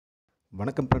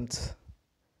வணக்கம் ஃப்ரெண்ட்ஸ்.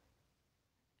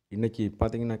 இன்றைக்கி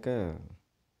பார்த்தீங்கன்னாக்கா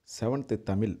 7th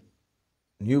Tamil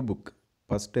new book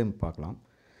first time பார்க்கலாம்.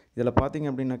 இதில்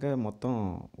பார்த்தீங்க அப்படின்னாக்கா மொத்தம்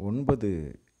 9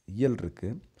 இயல்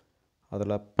இருக்குது.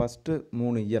 அதில் ஃபஸ்ட்டு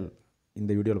 3 இயல்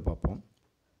இந்த வீடியோவில் பார்ப்போம்.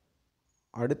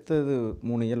 அடுத்தது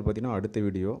 3 இயல் பார்த்திங்கன்னா அடுத்த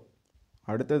வீடியோ,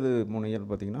 அடுத்தது 3 இயல்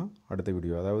பார்த்திங்கன்னா அடுத்த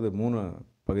வீடியோ, அதாவது 3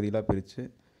 பகுதிகளாக பிரித்து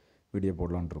வீடியோ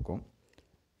போடலான் இருக்கோம்.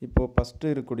 இப்போது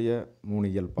ஃபஸ்ட்டு இருக்கக்கூடிய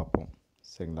 3 இயல் பார்ப்போம்,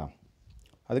 சரிங்களா?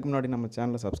 அதுக்கு முன்னாடி நம்ம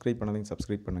சேனலை சப்ஸ்கிரைப் பண்ணாதீங்க,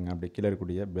 சப்ஸ்கிரைப் பண்ணுங்கள். அப்படி கீழே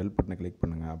இருக்கக்கூடிய பெல் பட்டனை கிளிக்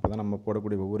பண்ணுங்கள். அப்போ தான் நம்ம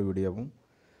போடக்கூடிய ஒவ்வொரு வீடியோவும்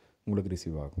உங்களுக்கு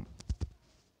ரிசீவ் ஆகும்.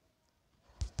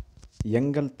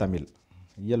 எங்கள் தமிழ்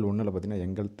இயல் 1ல் பார்த்திங்கன்னா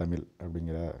எங்கள் தமிழ்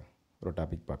அப்படிங்கிற ஒரு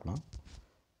டாபிக் பார்க்கலாம்.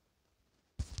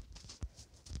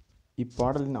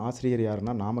 இப்பாடலின் ஆசிரியர்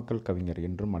யாருன்னா நாமக்கல் கவிஞர்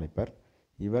என்றும் அழைப்பர்.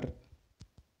 இவர்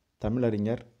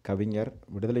தமிழறிஞர், கவிஞர்,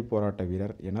 விடுதலை போராட்ட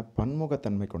வீரர் என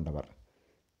பன்முகத்தன்மை கொண்டவர்.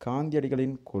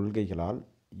 காந்தியடிகளின் கொள்கைகளால்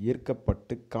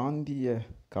ஈர்க்கப்பட்டு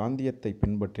காந்தியத்தை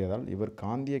பின்பற்றியதால் இவர்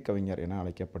காந்திய கவிஞர் என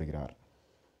அழைக்கப்படுகிறார்.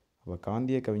 அப்போ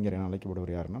காந்திய கவிஞர் என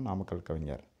அழைக்கப்படுவர் யாருன்னா நாமக்கல்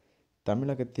கவிஞர்.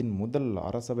 தமிழகத்தின் முதல்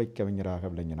அரசவை கவிஞராக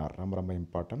விளங்கினார். ரொம்ப ரொம்ப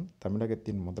இம்பார்ட்டன்ட்.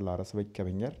 தமிழகத்தின் முதல் அரசவை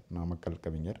கவிஞர் நாமக்கல்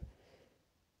கவிஞர்.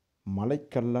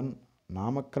 மலைக்கல்லன்,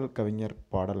 நாமக்கல் கவிஞர்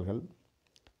பாடல்கள்,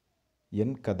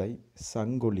 என் கதை,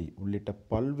 சங்கொலி உள்ளிட்ட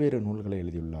பல்வேறு நூல்களை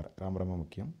எழுதியுள்ளார். ரொம்ப ரொம்ப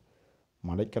முக்கியம்.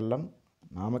 மலைக்கல்லன்,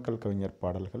 நாமக்கல் கவிஞர்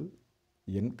பாடல்கள்,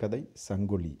 என் கதை,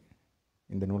 சங்கொலி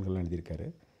இந்த நூல்கள் எழுதியிருக்காரு.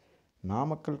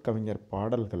 நாமக்கல் கவிஞர்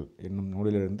பாடல்கள் என்னும்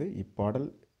நூலிலிருந்து இப்பாடல்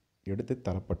எடுத்து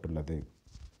தரப்பட்டுள்ளது.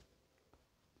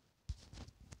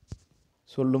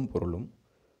 சொல்லும் பொருளும்.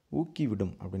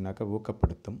 ஊக்கிவிடும் அப்படின்னாக்கா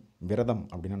ஊக்கப்படுத்தும், விரதம்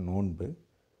அப்படின்னா நோன்பு,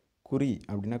 குறி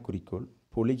அப்படின்னா குறிக்கோள்,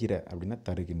 பொழிகிற அப்படின்னா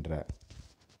தருகின்ற.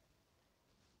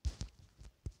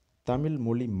 தமிழ்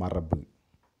மொழி மரபு.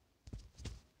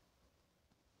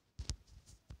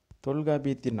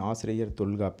 தொல்காப்பியத்தின் ஆசிரியர்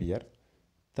தொல்காப்பியர்.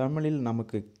 தமிழில்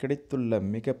நமக்கு கிடைத்துள்ள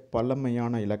மிக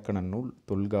பழமையான இலக்கண நூல்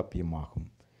தொல்காப்பியமாகும்.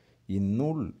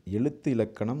 இந்நூல் எழுத்து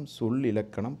இலக்கணம், சொல்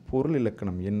இலக்கணம், பொருள்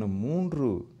இலக்கணம் என்னும் 3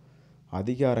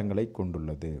 அதிகாரங்களை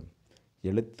கொண்டுள்ளது.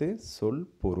 எழுத்து, சொல்,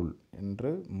 பொருள்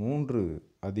என்று 3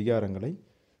 அதிகாரங்களை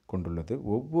கொண்டுள்ளது.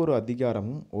 ஒவ்வொரு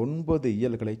அதிகாரமும் 9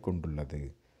 இயல்களை கொண்டுள்ளது.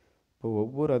 இப்போ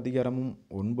ஒவ்வொரு அதிகாரமும்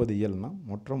 9 இயல்னால்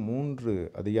மொத்தம் 3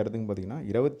 அதிகாரத்துக்கு பார்த்திங்கன்னா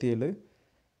 27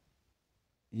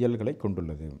 இயல்களை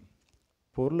கொண்டுள்ளது.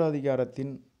 பொருள்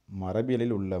அதிகாரத்தின்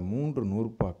மரபியலில் உள்ள 3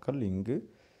 நூற்பாக்கள் இங்கு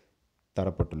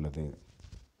தரப்பட்டுள்ளது.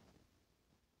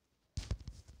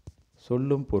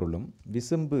 சொல்லும் பொருளும்.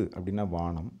 விசும்பு அப்படின்னா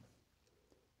வானம்,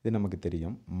 இது நமக்கு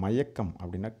தெரியும். மயக்கம்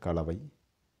அப்படின்னா கலவை.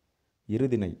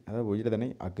 இருதிணை அதாவது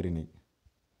உயர்திணை, அஃறிணை.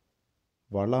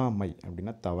 வளாமை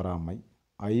அப்படின்னா தவறாமை.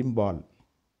 ஐம்பால்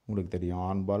உங்களுக்கு தெரியும்.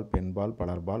 ஆண்பால், பெண்பால்,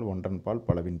 பலர்பால், ஒன்றன்பால்,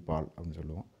 பலவின்பால் அப்படின்னு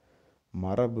சொல்லுவோம்.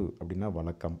 மரபு அப்படின்னா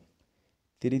வழக்கம்.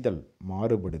 திரிதல்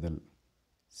மாறுபடுதல்.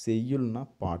 செய்யுள்னா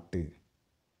பாட்டு.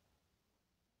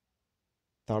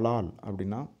 தலால்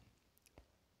அப்படின்னா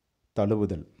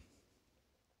தழுவுதல்.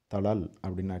 தலால்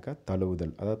அப்படின்னாக்கா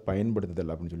தழுவுதல், அதாவது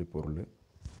பயன்படுத்துதல் அப்படின்னு சொல்லி பொருள்.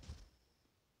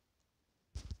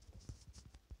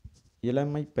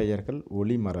 இளமை பெயர்கள்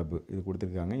ஒளிமரபு இது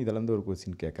கொடுத்துருக்காங்க. இதிலேருந்து ஒரு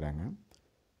கொஸ்டின் கேட்குறாங்க.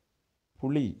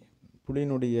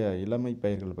 புலியினுடைய இளமை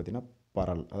பெயர்கள் பார்த்திங்கன்னா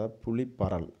பரல், அதாவது புலி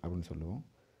பரல் அப்படின்னு சொல்லுவோம்.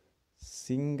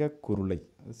 சிங்க குருளை,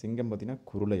 சிங்கம் பார்த்திங்கன்னா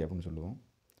குருளை அப்படின்னு சொல்லுவோம்.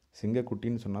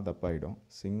 சிங்கக்குட்டின்னு சொன்னால் தப்பாயிடும்.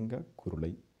 சிங்க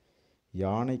குருளை.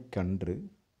 யானை கன்று,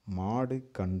 மாடு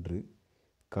கன்று,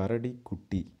 கரடி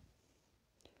குட்டி.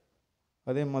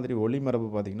 அதே மாதிரி ஒளிமரபு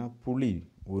பார்த்திங்கன்னா புலி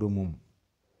உருமும்,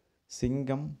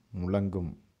 சிங்கம்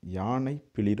முழங்கும், யானை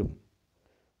பிளிரும்,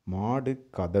 மாடு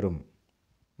கதரும்.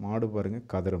 மாடு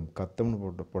பாருங்கள் கதரும், கத்தம்னு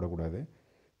போடக்கூடாது.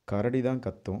 கரடி தான்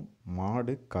கத்தும்,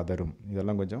 மாடு கதரும்.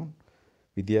 இதெல்லாம் கொஞ்சம்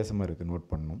வித்தியாசமாக இருக்குது, நோட்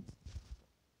பண்ணணும்.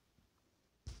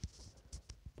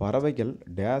 பறவைகள்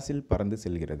டேஸில் பறந்து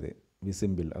செல்கிறது.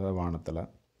 விசும்பில், அதாவது வானத்தில்.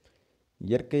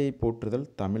 இயற்கையை போற்றுதல்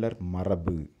தமிழர்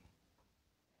மரபு.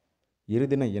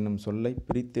 இருதிணை என்னும் சொல்லை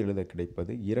பிரித்து எழுத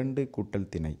கிடைப்பது 2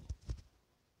 கூட்டல் திணை.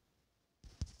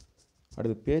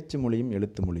 அடுத்து பேச்சு மொழியும்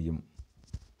எழுத்து மொழியும்.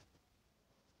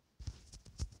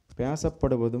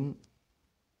 பேசப்படுவதும்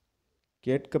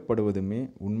கேட்கப்படுவதுமே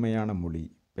உண்மையான மொழி.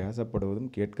 பேசப்படுவதும்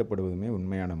கேட்கப்படுவதுமே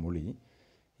உண்மையான மொழி.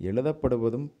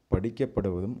 எழுதப்படுவதும்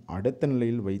படிக்கப்படுவதும் அடுத்த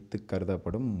நிலையில் வைத்து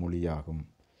கருதப்படும் மொழியாகும்.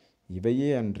 இவையே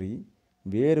அன்றி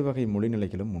வேறு வகை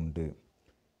மொழிநிலைகளும் உண்டு.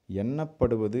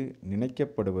 எண்ணப்படுவது,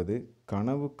 நினைக்கப்படுவது,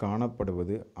 கனவு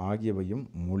காணப்படுவது ஆகியவையும்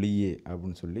மொழியே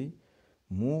அப்படின்னு சொல்லி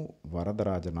மு.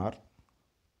 வரதராஜனார்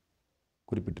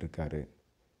குறிப்பிட்டிருக்காரு.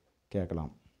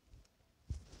 கேட்கலாம்.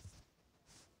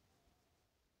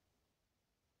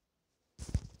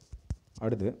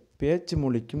 அடுத்து, பேச்சு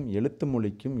மொழிக்கும் எழுத்து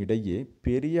மொழிக்கும் இடையே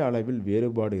பெரிய அளவில்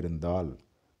வேறுபாடு இருந்தால்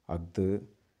அஃது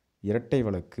இரட்டை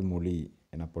வழக்கு மொழி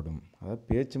எனப்படும். அதாவது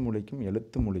பேச்சு மொழிக்கும்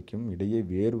எழுத்து மொழிக்கும் இடையே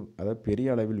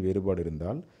பெரிய அளவில் வேறுபாடு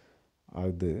இருந்தால்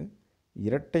அது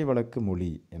இரட்டை வழக்கு மொழி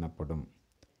எனப்படும்.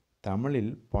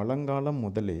 தமிழில் பழங்காலம்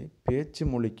முதலே பேச்சு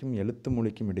மொழிக்கும் எழுத்து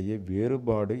மொழிக்கும் இடையே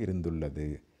வேறுபாடு இருந்துள்ளது.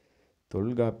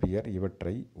 தொல்காப்பியர்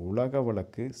இவற்றை உலக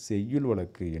வழக்கு, செய்யுள்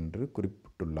வழக்கு என்று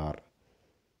குறிப்பிட்டுள்ளார்.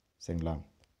 சரிங்களா?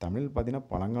 தமிழ் பார்த்தீங்கன்னா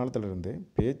பழங்காலத்திலிருந்து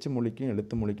பேச்சு மொழிக்கும்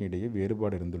எழுத்து மொழிக்கும் இடையே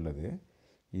வேறுபாடு இருந்துள்ளது.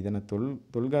 இதனை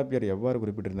தொல்காப்பியர் எவ்வாறு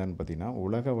குறிப்பிட்டிருந்தார்னு பார்த்தீங்கன்னா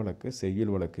உலக வழக்கு,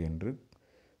 செய்யுள் வழக்கு என்று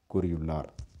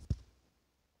கூறியுள்ளார்.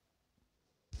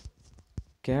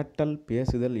 கேட்டல்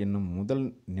பேசுதல் என்னும் முதல்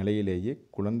நிலையிலேயே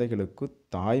குழந்தைகளுக்கு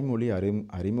தாய்மொழி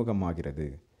அறிமுகமாகிறது.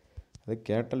 அது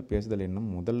கேட்டல் பேசுதல் என்னும்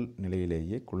முதல்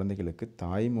நிலையிலேயே குழந்தைகளுக்கு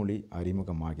தாய்மொழி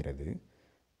அறிமுகமாகிறது.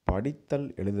 படித்தல்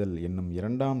எழுதல் என்னும்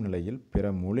இரண்டாம் நிலையில் பிற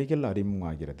மொழிகள்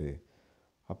அறிமுகமாகிறது.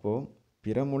 அப்போது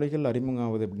பிற மொழிகள்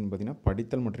அறிமுகமாவது அப்படின்னு பார்த்திங்கன்னா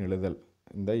படித்தல் மற்றும் எழுதல்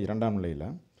இந்த இரண்டாம் நிலையில்,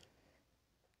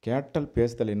 கேட்டல்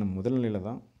பேசுதல் என்னும் முதல் நிலையில்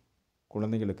தான்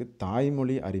குழந்தைகளுக்கு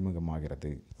தாய்மொழி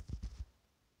அறிமுகமாகிறது.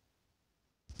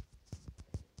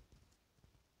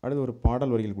 அடுத்து ஒரு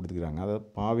பாடல் வரிகள் கொடுத்துருக்காங்க. அதாவது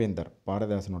பாவேந்தர்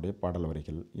பாரதிதாசனுடைய பாடல்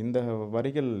வரிகள். இந்த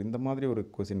வரிகள் இந்த மாதிரி ஒரு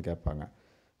கொஸ்டின் கேட்பாங்க.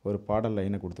 ஒரு பாடல்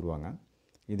லைனை கொடுத்துருவாங்க,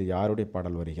 இது யாருடைய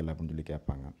பாடல் வரிகள் அப்படின்னு சொல்லி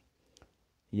கேட்பாங்க.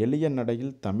 எளிய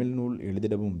நடையில் தமிழ் நூல்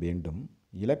எழுதிடவும் வேண்டும்,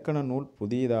 இலக்கண நூல்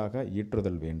புதியதாக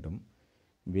ஈற்றுதல் வேண்டும்,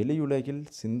 வெளியுலகில்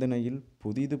சிந்தனையில்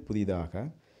புதிதாக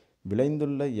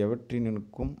விளைந்துள்ள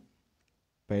எவற்றினுக்கும்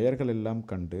பெயர்களெல்லாம்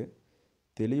கண்டு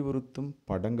தெளிவுறுத்தும்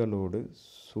படங்களோடு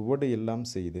சுவடு எல்லாம்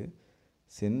செய்து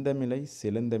செந்தமிழை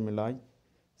செழுந்தமிழாய்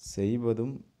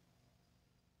செய்வதும்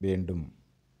வேண்டும்.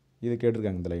 இது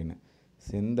கேட்டிருக்காங்க இந்த லைனு.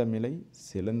 செந்தமிழை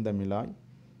செழுந்தமிழாய்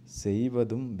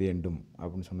செய்வதும் வேண்டும்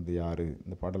அப்படின்னு சொன்னது யார்?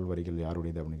 இந்த பாடல் வரிகள்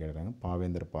யாருடையது அப்படின்னு கேட்குறாங்க.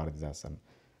 பாவேந்தர் பாரதிதாசன்.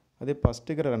 அதே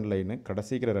ஃபஸ்ட்டுக்கிற 2 லைனு,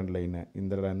 கடைசிக்கிற 2 லைனு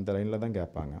இந்த லைனில் தான்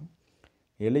கேட்பாங்க.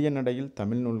 எளிய நடையில்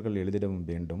தமிழ் நூல்கள் எழுதிடவும்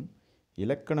வேண்டும்,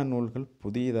 இலக்கண நூல்கள்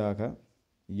புதியதாக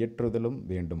இயற்றுதலும்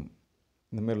வேண்டும்.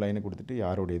 இந்தமாதிரி லைனை கொடுத்துட்டு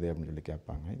யாருடையது அப்படின்னு சொல்லி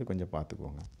கேட்பாங்க. இது கொஞ்சம்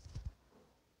பார்த்துக்குவோங்க.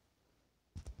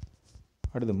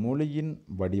 அடுத்து மொழியின்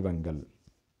வடிவங்கள்.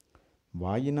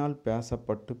 வாயினால்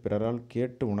பேசப்பட்டு பிறரால்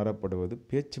கேட்டு உணரப்படுவது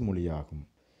பேச்சு மொழியாகும்.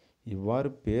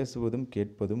 இவ்வாறு பேசுவதும்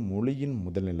கேட்பதும் மொழியின்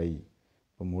முதல்நிலை.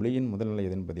 இப்போ மொழியின் முதல்நிலை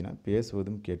எதுன்னு பார்த்தீங்கன்னா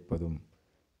பேசுவதும் கேட்பதும்.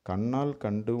 கண்ணால்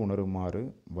கண்டு உணருமாறு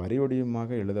வரி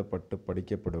வடிவமாக எழுதப்பட்டு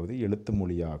படிக்கப்படுவது எழுத்து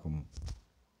மொழியாகும்.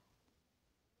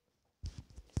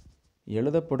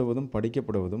 எழுதப்படுவதும்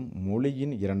படிக்கப்படுவதும்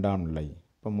மொழியின் இரண்டாம் நிலை.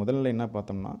 இப்போ முதல்நிலை என்ன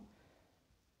பார்த்தோம்னா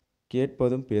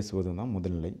கேட்பதும் பேசுவதும் தான்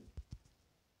முதல்நிலை.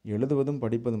 எழுதுவதும்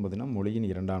படிப்பதும் பார்த்தீங்கன்னா மொழியின்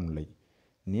இரண்டாம் நிலை.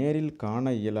 நேரில்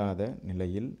காண இயலாத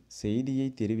நிலையில் செய்தியை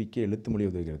தெரிவிக்க எழுத்து மொழி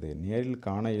உதவுகிறது. நேரில்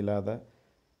காண இயலாத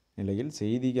நிலையில்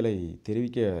செய்திகளை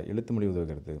தெரிவிக்க எழுத்து மொழி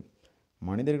உதவுகிறது.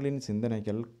 மனிதர்களின்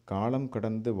சிந்தனைகள் காலம்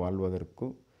கடந்து வாழ்வதற்கு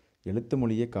எழுத்து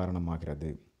மொழியே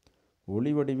காரணமாகிறது.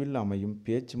 ஒளி வடிவில் அமையும்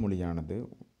பேச்சு மொழியானது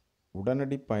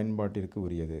உடனடி பயன்பாட்டிற்கு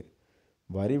உரியது.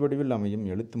 வரி வடிவில் அமையும்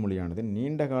எழுத்து மொழியானது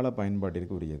நீண்டகால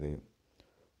பயன்பாட்டிற்கு உரியது.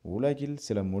 உலகில்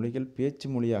சில மொழிகள் பேச்சு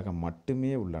மொழியாக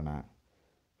மட்டுமே உள்ளன.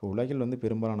 இப்போ உலகில்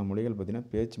பெரும்பாலான மொழிகள்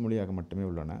பார்த்திங்கன்னா பேச்சு மொழியாக மட்டுமே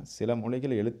உள்ளன. சில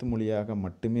மொழிகள் எழுத்து மொழியாக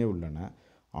மட்டுமே உள்ளன.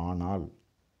 ஆனால்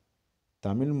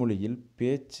தமிழ் மொழியில்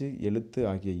பேச்சு, எழுத்து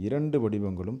ஆகிய 2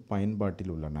 வடிவங்களும்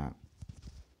பயன்பாட்டில் உள்ளன.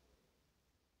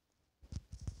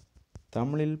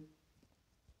 தமிழில்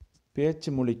பேச்சு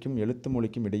மொழிக்கும் எழுத்து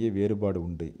மொழிக்கும் இடையே வேறுபாடு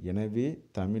உண்டு. எனவே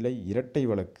தமிழை இரட்டை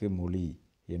வழக்கு மொழி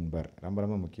என்பர். ரொம்ப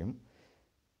ரொம்ப முக்கியம்.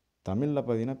 தமிழில்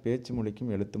பார்த்திங்கன்னா பேச்சு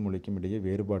மொழிக்கும் எழுத்து மொழிக்கும் இடையே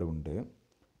வேறுபாடு உண்டு.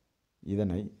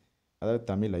 இதனை அதாவது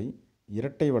தமிழை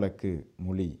இரட்டை வழக்கு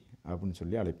மொழி அப்படின்னு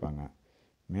சொல்லி அழைப்பாங்க.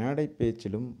 மேடை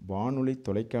பேச்சிலும் வானொலி,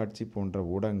 தொலைக்காட்சி போன்ற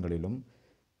ஊடகங்களிலும்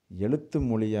எழுத்து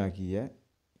மொழியாகிய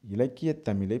இலக்கியத்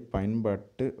தமிழை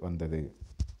பயன்பட்டு வந்தது.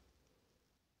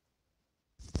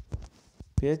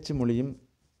 பேச்சு மொழியும்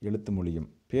எழுத்து மொழியும்.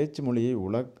 பேச்சு மொழியை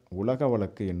உலக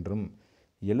வழக்கு என்றும்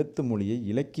எழுத்து மொழியை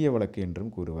இலக்கிய வழக்கு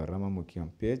என்றும் கூறுவர். ரொம்ப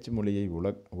முக்கியம். பேச்சு மொழியை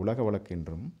உலக வழக்கு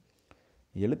என்றும்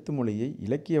எழுத்து மொழியை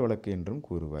இலக்கிய வழக்கு என்றும்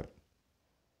கூறுவர்.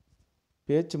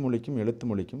 பேச்சு மொழிக்கும் எழுத்து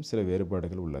மொழிக்கும் சில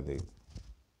வேறுபாடுகள் உள்ளது.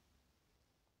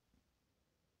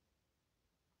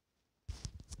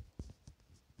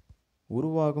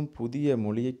 உருவாகும் புதிய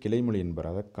மொழியை கிளைமொழி என்பர்.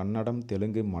 அதாவது கன்னடம்,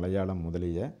 தெலுங்கு, மலையாளம்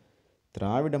முதலிய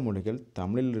திராவிட மொழிகள்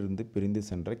தமிழிலிருந்து பிரிந்து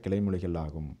சென்ற கிளைமொழிகள்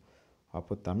ஆகும்.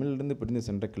 அப்போ தமிழிலிருந்து பிரிந்து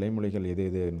சென்ற கிளைமொழிகள் எது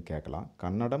எதுன்னு கேட்கலாம்.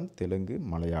 கன்னடம், தெலுங்கு,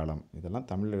 மலையாளம் இதெல்லாம்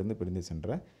தமிழிலிருந்து பிரிந்து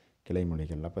சென்ற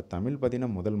கிளைமொழிகள். அப்போ தமிழ்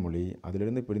பார்த்திங்கன்னா முதல் மொழி,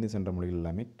 அதிலிருந்து பிரிந்து சென்ற மொழிகள்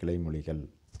எல்லாமே கிளைமொழிகள்.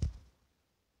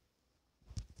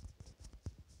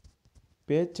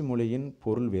 பேச்சு மொழியின்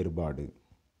பொருள் வேறுபாடு.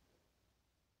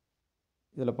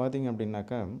 இதில் பார்த்தீங்க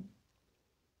அப்படின்னாக்கா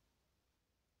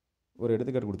ஒரு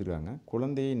எடுத்துக்காட்டு கொடுத்துருக்காங்க.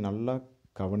 குழந்தையை நல்லா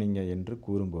கவனிங்க என்று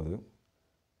கூறும்போது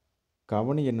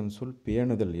கவனி என்னும் சொல்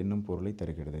பேணுதல் என்னும் பொருளை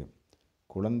தருகிறது.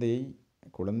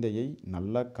 குழந்தையை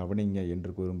நல்லா கவனிங்க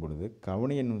என்று கூறும் பொழுது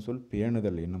கவனி என்னும் சொல்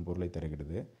பேணுதல் என்னும் பொருளை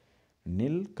தருகிறது.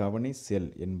 நில் கவனி செல்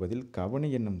என்பதில் கவனி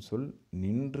என்னும் சொல்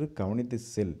நின்று கவனித்து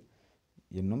செல்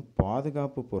என்னும்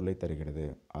பாதுகாப்பு பொருளை தருகிறது.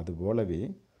 அதுபோலவே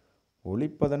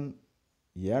ஒலிப்பதன்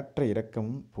ஏற்ற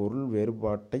இறக்கமும் பொருள்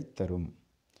வேறுபாட்டை தரும்.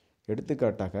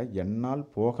 எடுத்துக்காட்டாக என்னால்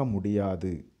போக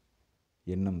முடியாது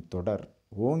என்னும் தொடர்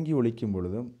ஓங்கி ஒலிக்கும்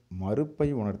பொழுது மறுப்பை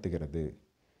உணர்த்துகிறது.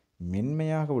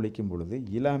 மென்மையாக ஒலிக்கும் பொழுது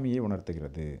இயலாமையை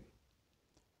உணர்த்துகிறது.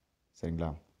 சரிங்களா?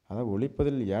 அதாவது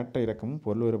ஒலிப்பதில் ஏற்ற இறக்கமும்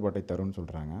பொருள் வேறுபாட்டை தரும்னு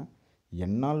சொல்கிறாங்க.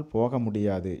 என்னால் போக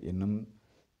முடியாது என்னும்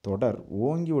தொடர்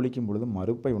ஓங்கி ஒலிக்கும் பொழுது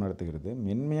மறுப்பை உணர்த்துகிறது.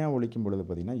 மென்மையாக ஒலிக்கும் பொழுது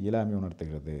பார்த்திங்கன்னா இயலாமை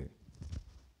உணர்த்துகிறது.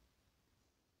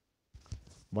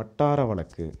 வட்டார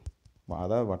வழக்கு,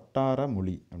 அதாவது வட்டார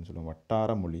மொழி அப்படின்னு சொல்லுவோம்.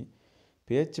 வட்டார மொழி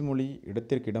பேச்சு மொழி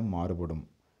இடத்திற்கிடம் மாறுபடும்.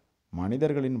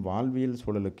 மனிதர்களின் வாழ்வியல்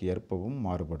சூழலுக்கு ஏற்பவும்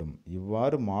மாறுபடும்.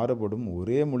 இவ்வாறு மாறுபடும்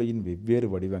ஒரே மொழியின் வெவ்வேறு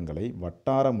வடிவங்களை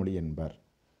வட்டார மொழி என்பர்.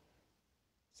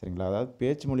 சரிங்களா? அதாவது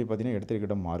பேச்சு மொழி பார்த்திங்கன்னா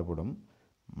இடத்திற்கிடம் மாறுபடும்.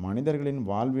 மனிதர்களின்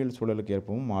வாழ்வியல் சூழலுக்கு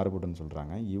ஏற்பவும் மாறுபடும்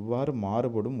சொல்கிறாங்க. இவ்வாறு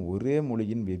மாறுபடும் ஒரே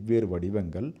மொழியின் வெவ்வேறு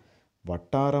வடிவங்கள்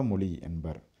வட்டார மொழி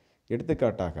என்பர்.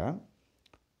 எடுத்துக்காட்டாக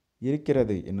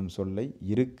இருக்கிறது என்னும் சொல்லை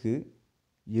இருக்கு,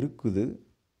 இருக்குது,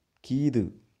 கீது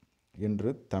என்று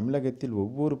தமிழகத்தில்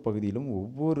ஒவ்வொரு பகுதியிலும்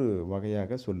ஒவ்வொரு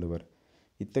வகையாக சொல்லுவர்.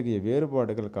 இத்தகைய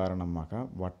வேறுபாடுகள் காரணமாக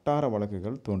வட்டார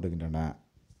வழக்குகள் தோன்றுகின்றன.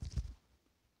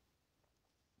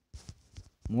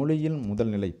 மொழியில்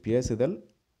முதல் நிலை பேசுதல்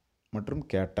மற்றும்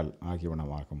கேட்டல்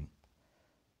ஆகியவனவாகும்.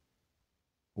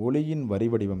 ஒலியின்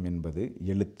வரிவடிவம் என்பது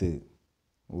எழுத்து.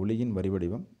 ஒலியின்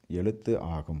வரிவடிவம் எழுத்து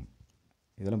ஆகும்.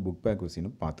 இதெல்லாம் புக் பேக்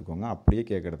கொஸ்டின் பார்த்துக்கோங்க. அப்படியே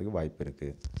கேட்கறதுக்கு வாய்ப்பு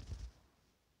இருக்குது.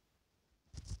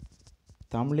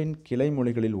 தமிழின் கிளை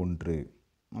மொழிகளில் ஒன்று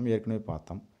நம்ம ஏற்கனவே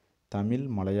பார்த்தோம். தமிழ்,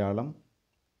 மலையாளம்,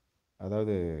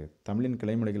 அதாவது தமிழின்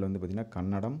கிளை மொழிகள் பார்த்திங்கன்னா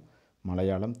கன்னடம்,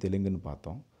 மலையாளம், தெலுங்குன்னு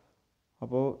பார்த்தோம்.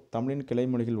 அப்போது தமிழின் கிளை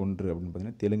மொழிகள் ஒன்று அப்படின்னு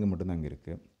பார்த்திங்கன்னா தெலுங்கு மட்டும்தான் அங்கே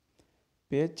இருக்குது.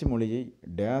 பேச்சு மொழியை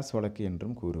டேஸ் வழக்கு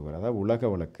என்றும் கூறுவர். அதாவது உலக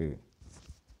வழக்கு.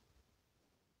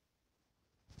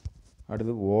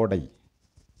 அடுத்து ஓடை.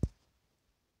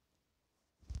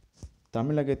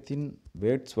 தமிழகத்தின்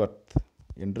வேர்ட்ஸ்வர்த்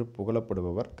என்று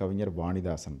புகழப்படுபவர் கவிஞர்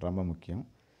வாணிதாசன். ரொம்ப முக்கியம்.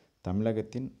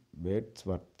 தமிழகத்தின்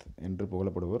வேர்ட்ஸ்வர்த் என்று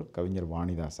புகழப்படுபவர் கவிஞர்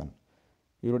வாணிதாசன்.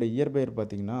 இவருடைய இயற்பெயர்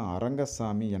பார்த்திங்கன்னா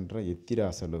அரங்கசாமி என்ற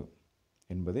எத்திராசலு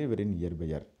என்பது இவரின்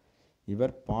இயற்பெயர்.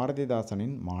 இவர்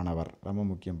பாரதிதாசனின் மாணவர். ரொம்ப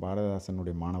முக்கியம்.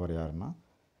 பாரதிதாசனுடைய மாணவர் யாருன்னா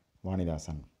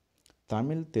வாணிதாசன்.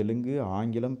 தமிழ், தெலுங்கு,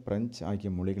 ஆங்கிலம், பிரெஞ்சு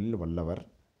ஆகிய மொழிகளில் வல்லவர்.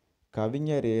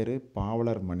 கவிஞரேறு,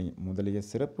 பாவலர் மணி முதலிய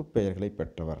சிறப்பு பெயர்களை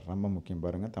பெற்றவர். ரொம்ப முக்கியம்.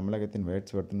 பாருங்கள், தமிழகத்தின்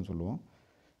வேர்ட்ஸ்வர்த்னு சொல்லுவோம்.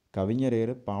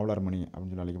 கவிஞரேறு, பாவலர் மணி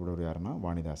அப்படின்னு சொல்லி அழைக்கப்படுவர் யாருன்னா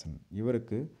வாணிதாசன்.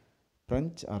 இவருக்கு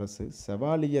பிரெஞ்சு அரசு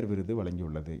செவாலியர் விருது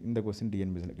வழங்கியுள்ளது. இந்த கொஸ்டின்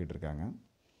டிஎன்பிஎஸ்சியில் கேட்டிருக்காங்க.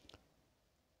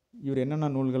 இவர்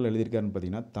என்னென்ன நூல்கள் எழுதியிருக்காருன்னு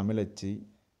பார்த்தீங்கன்னா தமிழச்சி,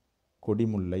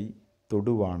 கொடிமுல்லை,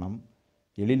 தொடுவானம்,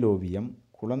 எழிலோவியம்,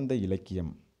 குழந்தை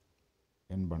இலக்கியம்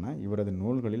என்பன இவரது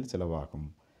நூல்களில் சிலவாகும்.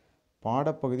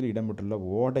 பாடப்பகுதியில் இடம்பெற்றுள்ள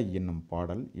ஓடை என்னும்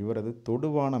பாடல் இவரது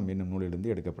தொடுவானம் என்னும்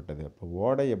நூலிலிருந்து எடுக்கப்பட்டது. அப்போ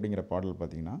ஓடை அப்படிங்கிற பாடல்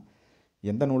பார்த்திங்கன்னா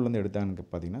எந்த நூல்லேருந்து எடுத்தாங்கன்னு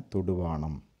பார்த்திங்கன்னா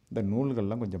தொடுவானம். இந்த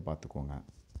நூல்கள்லாம் கொஞ்சம் பார்த்துக்கோங்க.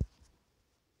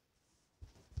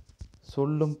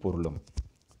 சொல்லும் பொருளும்.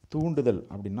 தூண்டுதல்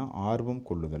அப்படின்னா ஆர்வம்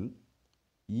கொள்ளுதல்.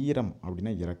 ஈரம்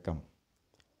அப்படின்னா இரக்கம்.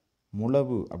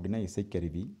 முழவு அப்படின்னா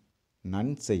இசைக்கருவி.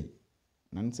 நன்செய்,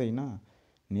 நன்செய்னா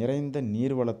நிறைந்த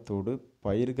நீர்வளத்தோடு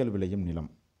பயிர்கள் விளையும் நிலம்.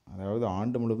 அதாவது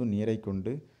ஆண்டு முழுவதும் நீரை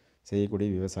கொண்டு செய்யக்கூடிய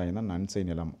விவசாயம் தான் நன்செய்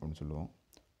நிலம் அப்படின்னு சொல்லுவோம்.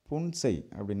 புன்செய்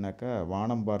அப்படின்னாக்கா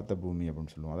வானம் பார்த்த பூமி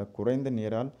அப்படின்னு சொல்லுவோம். அதாவது குறைந்த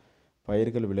நீரால்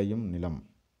பயிர்கள் விளையும் நிலம்.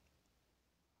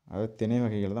 அதாவது திணை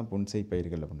வகைகள் தான் புன்செய்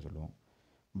பயிர்கள் அப்படின்னு சொல்லுவோம்.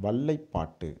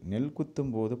 வல்லைப்பாட்டு, நெல்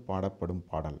குத்தும் போது பாடப்படும்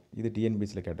பாடல். இது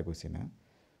டிஎன்பிஎஸ்சியில் கேட்ட கொஸ்டின்.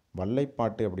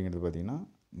 வல்லைப்பாட்டு அப்படிங்கிறது பார்த்திங்கன்னா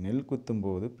நெல் குத்தும்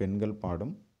போது பெண்கள்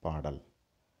பாடும் பாடல்.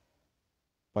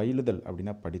 பயிலுதல்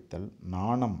அப்படின்னா படித்தல்.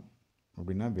 நாணம்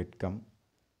அப்படின்னா வெட்கம்.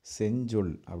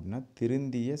 செஞ்சொல் அப்படின்னா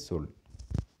திருந்திய சொல்.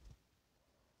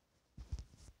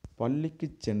 பள்ளிக்கு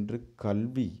சென்று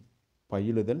கல்வி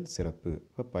பயிலுதல் சிறப்பு.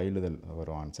 இப்போ பயிலுதல்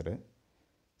வரும் ஆன்சரு.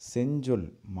 செஞ்சொல்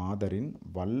மாதரின்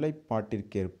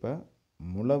வல்லைப்பாட்டிற்கேற்ப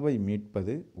முழவை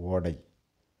மீட்பது ஓடை.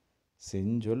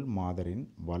 செஞ்சொல் மாதரின்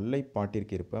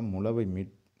வல்லைப்பாட்டிற்கேற்ப முழவை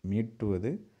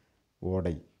மீட்டுவது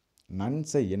ஓடை.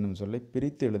 நன்செய் என்னும் சொல்லை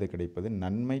பிரித்து எழுத கிடைப்பது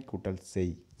நன்மை கூட்டல்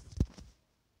செய்.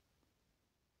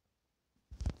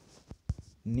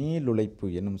 நீளுழைப்பு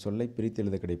என்னும் சொல்லை பிரித்து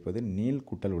எழுத கிடைப்பது நீள்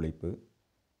கூட்டல் உழைப்பு.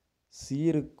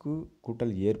 சீருக்கு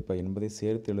கூட்டல் ஏற்ப என்பதை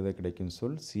சேர்த்து எழுத கிடைக்கும்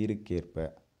சொல் சீருக்கேற்ப.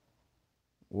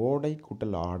 ஓடை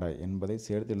கூட்டல் ஆட என்பதை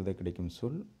சேர்த்து எழுத கிடைக்கும்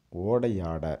சொல்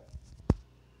ஓடையாட.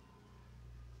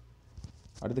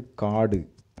 அடுத்து காடு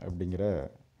அப்படிங்கிற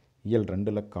இயல்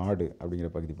 2ல் காடு அப்படிங்கிற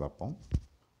பகுதி பார்ப்போம்.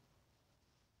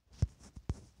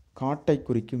 காட்டை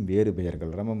குறிக்கும் வேறு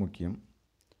பெயர்கள் ரொம்ப முக்கியம்.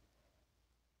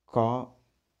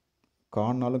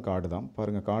 கானாலும் காடு தான்.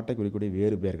 பாருங்கள், காட்டை குறிக்கக்கூடிய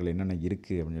வேறு பெயர்கள் என்னென்ன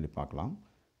இருக்குது அப்படின்னு சொல்லி பார்க்கலாம்.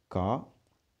 கா,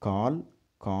 கால்,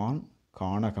 கான்,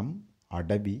 கானகம்,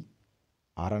 அடவி,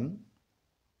 அரண்,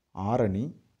 ஆரணி,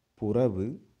 புறவு,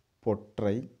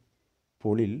 பொற்றை,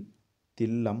 பொழில்,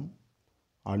 தில்லம்,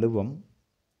 அலுவம்,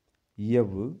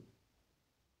 இயவு,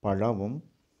 பழவம்,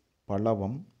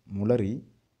 பழவம், முளரி,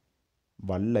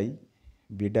 வல்லை,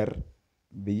 விடர்,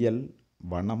 வியல்,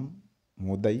 வனம்,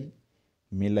 முதை,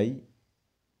 மிலை,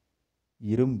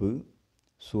 இரும்பு,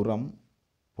 சுரம்,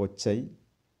 பொச்சை,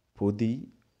 பொதி,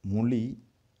 முளி,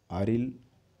 அரில்,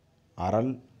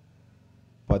 அரல்,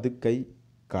 பதுக்கை,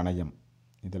 கணையம்.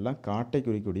 இதெல்லாம் காட்டை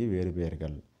குறிக்கக்கூடிய வேறு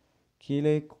பெயர்கள்.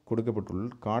 கீழே கொடுக்கப்பட்டுள்ள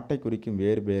காட்டை குறிக்கும்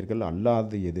வேறு பெயர்கள்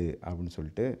அல்லாது எது அப்படின்னு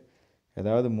சொல்லிட்டு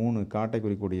ஏதாவது 3 காட்டை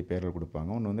குறிக்கக்கூடிய பெயர்கள் கொடுப்பாங்க.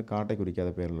 ஒன்று வந்து காட்டை குறிக்காத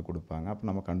பெயர்கள் கொடுப்பாங்க. அப்போ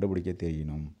நம்ம கண்டுபிடிக்க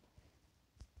தெரியணும்.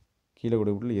 கீழே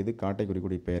கொடுக்கப்பட்டுள்ள எது காட்டை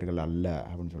குறிக்கக்கூடிய பெயர்கள் அல்ல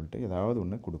அப்படின்னு சொல்லிட்டு ஏதாவது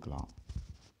ஒன்று கொடுக்கலாம்.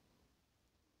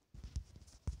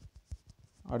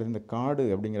 அடுத்து இந்த காடு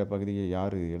அப்படிங்கிற பகுதியை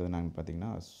யார் எழுதுனாங்கன்னு பார்த்தீங்கன்னா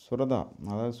சுரதா.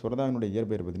 அதாவது சுரதாவினுடைய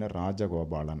இயற்பெயர் பார்த்திங்கன்னா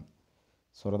ராஜகோபாலன்.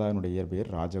 சுரதாவினுடைய இயற்பெயர்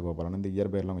ராஜகோபாலன். இந்த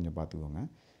இயற்பெயர்லாம் கொஞ்சம் பார்த்துக்கோங்க.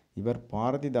 இவர்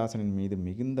பாரதிதாசனின் மீது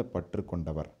மிகுந்த பற்று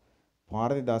கொண்டவர்.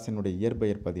 பாரதிதாசனுடைய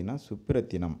இயற்பெயர் பார்த்திங்கன்னா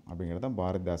சுப்புரத்தினம் அப்படிங்கிறது தான்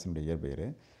பாரதிதாசனுடைய இயற்பெயர்.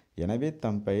 எனவே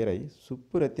தம் பெயரை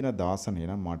சுப்புரத்தின தாசன்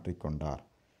என மாற்றிக்கொண்டார்.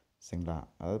 சரிங்களா?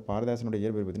 அதாவது பாரதிதாசனுடைய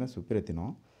இயற்பெயர் பார்த்திங்கன்னா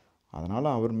சுப்புரத்தினம்.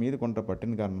 அதனால் அவர் மீது கொண்ட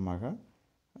பற்றின் காரணமாக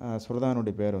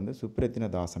சுரதானுடைய பெயர் வந்து சுப்புரத்தின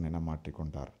தாசன் என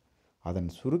மாற்றிக்கொண்டார். அதன்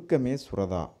சுருக்கமே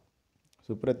சுரதா.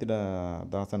 சுப்புரத்தின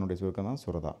தாசனுடைய சுருக்கம் தான்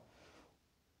சுரதா.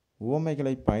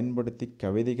 உவமைகளை பயன்படுத்தி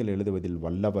கவிதைகள் எழுதுவதில்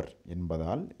வல்லவர்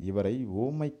என்பதால் இவரை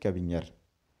உவமை கவிஞர்,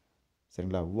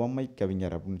 சரிங்களா, உவமை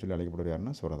கவிஞர் அப்படின்னு சொல்லி அழைக்கப்படுவார்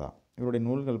யாருன்னா சுரதா. இவருடைய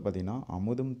நூல்கள் பார்த்திங்கன்னா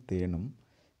அமுதும் தேனும்,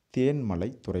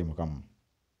 தேன்மலை துறைமுகம்.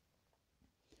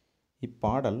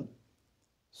 இப்பாடல்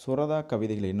சுரதா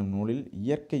கவிதைகள் என்னும் நூலில்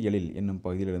இயற்கை எழில் என்னும்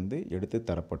பகுதியிலிருந்து எடுத்து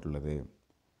தரப்பட்டுள்ளது.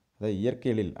 அதாவது இயற்கை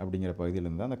எழில் அப்படிங்கிற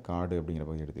பகுதியிலிருந்து அந்த காடு அப்படிங்கிற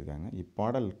பகுதியை எடுத்திருக்காங்க.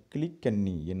 இப்பாடல்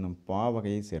கிளிக்கன்னி என்னும்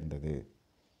பாவகையை சேர்ந்தது.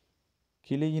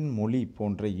 கிளியின் மொழி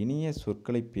போன்ற இனிய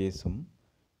சொற்களை பேசும்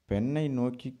பெண்ணை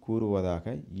நோக்கி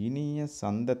கூறுவதாக இனிய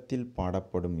சந்தத்தில்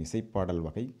பாடப்படும் இசைப்பாடல்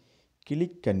வகை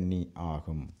கிளிக்கன்னி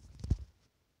ஆகும்.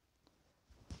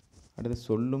 அடுத்து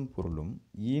சொல்லும் பொருளும்.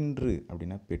 ஈன்று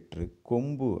அப்படின்னா பெற்று,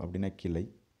 கொம்பு அப்படின்னா கிளை,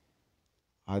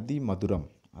 அதிமதுரம்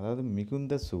அதாவது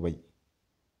மிகுந்த சுவை,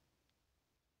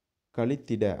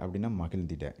 களித்திட அப்படின்னா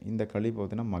மகிழ்ந்திட. இந்த களி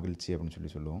பார்த்தீங்கன்னா மகிழ்ச்சி அப்படின்னு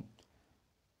சொல்லி சொல்லுவோம்.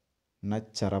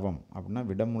 நச்சரவம் அப்படின்னா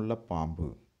விடமுள்ள பாம்பு,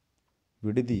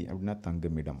 விடுதி அப்படின்னா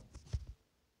தங்குமிடம்.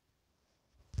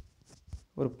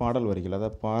 ஒரு பாடல் வரிகள்,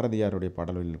 அதாவது பாரதியாருடைய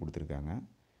பாடல் வரிகள் கொடுத்துருக்காங்க.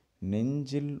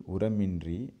 நெஞ்சில்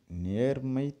உரமின்றி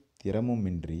நேர்மை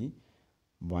திறமுமின்றி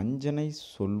வஞ்சனை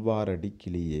சொல்வாரடி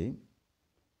கிளியே,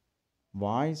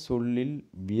 வாய் சொல்லில்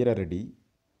வீரரடி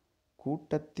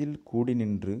கூட்டத்தில் கூடி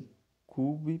நின்று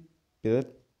கூவி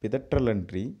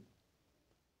பிதற்றலன்றி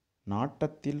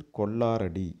நாட்டத்தில்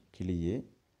கொள்ளாரடி கிளியே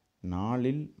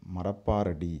நாளில்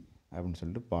மறப்பாரடி அப்படின்னு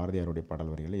சொல்லிட்டு பாரதியாருடைய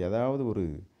பாடல் வரிகள். ஏதாவது ஒரு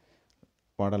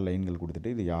பாடல் லைன்கள்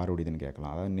கொடுத்துட்டு இது யாருடையதுன்னு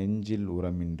கேட்கலாம். அதாவது நெஞ்சில்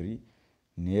உரமின்றி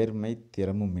நேர்மை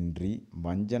திறமுமின்றி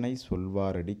வஞ்சனை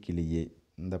சொல்வாரடி கிளியே,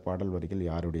 இந்த பாடல் வரிகள்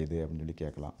யாருடையது அப்படின்னு சொல்லி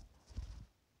கேட்கலாம்.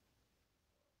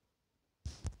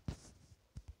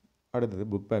 அடுத்தது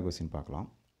புக் பேக் கொஸ்டின் பார்க்கலாம்.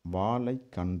 வாழை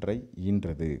கன்றை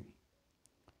ஈன்றது.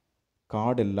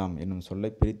 காடெல்லாம் என்னும் சொல்லை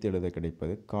பிரித்து எழுத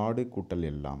கிடைப்பது காடு கூட்டல்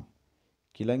எல்லாம்.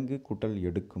 கிழங்கு கூட்டல்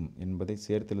எடுக்கும் என்பதை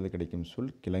சேர்த்து எழுத கிடைக்கும்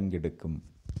சொல் கிழங்கெடுக்கும்.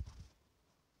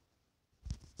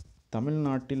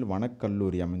 தமிழ்நாட்டில்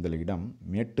வனக்கல்லூரி அமைந்துள்ள இடம்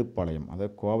மேட்டுப்பாளையம்,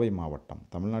 அதாவது கோவை மாவட்டம்.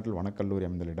 தமிழ்நாட்டில் வனக்கல்லூரி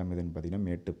அமைந்துள்ள இடம் எதுன்னு பார்த்தீங்கன்னா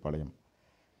மேட்டுப்பாளையம்.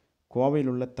 கோவையில்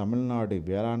உள்ள தமிழ்நாடு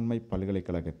வேளாண்மை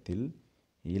பல்கலைக்கழகத்தில்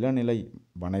இளநிலை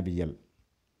வனவியல்,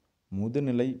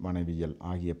 முதுநிலை வனவியல்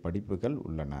ஆகிய படிப்புகள்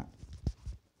உள்ளன.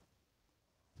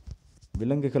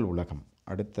 விலங்குகள் உலகம்.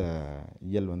 அடுத்த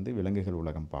இயல் வந்து விலங்குகள்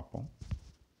உலகம் பார்ப்போம்.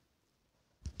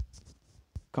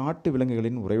 காட்டு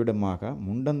விலங்குகளின் உறைவிடமாக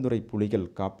முண்டந்துறை புலிகள்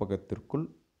காப்பகத்திற்குள்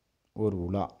ஒரு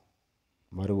உலா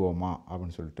வருவோமா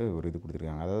அப்படின்னு சொல்லிட்டு ஒரு இது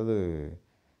கொடுத்துருக்காங்க. அதாவது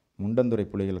முண்டந்துறை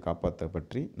புலிகள் காப்பகத்தை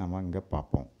பற்றி நம்ம இங்கே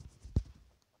பார்ப்போம்.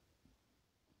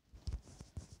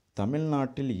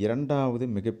 தமிழ்நாட்டில் 2வது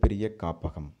மிகப்பெரிய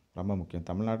காப்பகம், ரொம்ப முக்கியம்.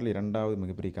 தமிழ்நாட்டில் 2வது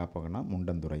மிகப்பெரிய காப்பகம்னா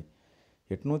முண்டந்துறை.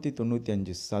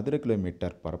 895 சதுர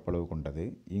கிலோமீட்டர் பரப்பளவு கொண்டது.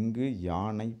 இங்கு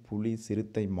யானை, புலி,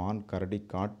 சிறுத்தை, மான், கரடி,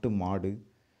 காட்டு மாடு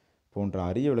போன்ற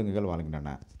அரிய விலங்குகள் வாழ்கின்றன.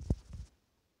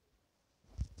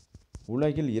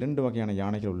 உலகில் 2 வகையான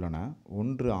யானைகள் உள்ளன.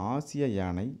 ஒன்று ஆசிய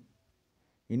யானை,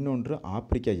 இன்னொன்று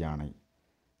ஆப்பிரிக்க யானை.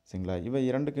 சரிங்களா? இவை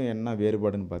இரண்டுக்கும் என்ன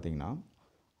வேறுபாடுன்னு பார்த்தீங்கன்னா,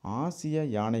 ஆசிய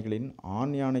யானைகளின்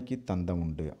ஆண் யானைக்கு தந்தம்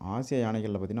உண்டு. ஆசிய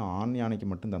யானைகளில் பார்த்திங்கன்னா ஆண் யானைக்கு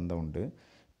மட்டும் தந்தம் உண்டு,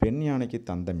 பெண் யானைக்கு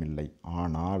தந்தம் இல்லை.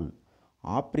 ஆனால்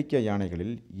ஆப்பிரிக்க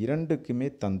யானைகளில் 2க்குமே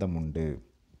தந்தம் உண்டு.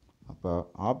 அப்போ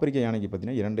ஆப்பிரிக்க யானைக்கு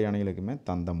பார்த்திங்கன்னா 2 யானைகளுக்குமே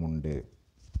தந்தம் உண்டு.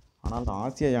 ஆனால்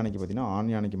ஆசிய யானைக்கு பார்த்திங்கன்னா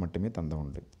ஆண் யானைக்கு மட்டுமே தந்தம்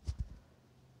உண்டு.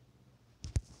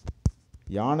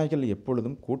 யானைகள்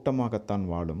எப்பொழுதும் கூட்டமாகத்தான்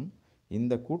வாழும்.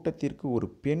 இந்த கூட்டத்திற்கு ஒரு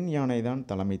பெண் யானை தான்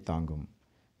தலைமை தாங்கும்.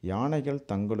 யானைகள்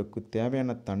தங்களுக்கு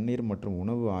தேவையான தண்ணீர் மற்றும்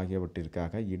உணவு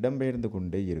ஆகியவற்றிற்காக இடம்பெயர்ந்து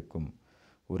கொண்டே இருக்கும்.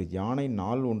 ஒரு யானை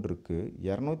நாள் ஒன்றுக்கு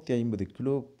 250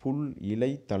 கிலோ புல்,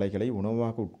 இலை, தழைகளை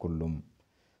உணவாக உட்கொள்ளும்.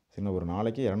 சரிங்களா? ஒரு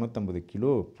நாளைக்கு 250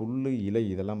 கிலோ புல், இலை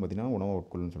இதெல்லாம் பார்த்திங்கன்னா உணவாக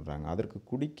உட்கொள்ளுன்னு சொல்கிறாங்க. அதற்கு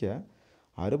குடிக்க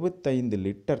 65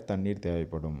 லிட்டர் தண்ணீர்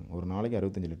தேவைப்படும். ஒரு நாளைக்கு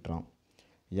 65 லிட்டராம்.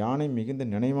 யானை மிகுந்த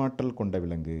நினைவாற்றல் கொண்ட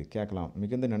விலங்கு. கேட்கலாம்,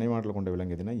 மிகுந்த நினைவாற்றல் கொண்ட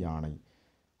விலங்கு எதுனா யானை.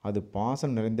 அது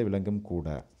பாசம் நிறைந்த விலங்கும் கூட.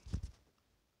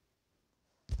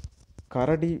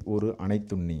 கரடி ஒரு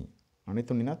அனைத்துண்ணி.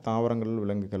 அனைத்துண்ணினா தாவரங்கள்,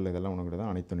 விலங்குகள் இதெல்லாம் உணவுகள்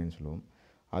தான் அனைத்துண்ணின்னு சொல்லுவோம்.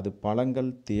 அது பழங்கள்,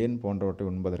 தேன் போன்றவற்றை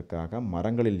உண்பதற்காக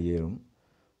மரங்களில் ஏறும்.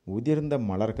 உதிர்ந்த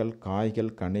மலர்கள்,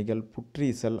 காய்கள், கனிகள்,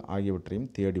 புற்றீசல்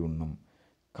ஆகியவற்றையும் தேடி உண்ணும்.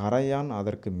 கரையான்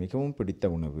அதற்கு மிகவும்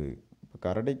பிடித்த உணவு. இப்போ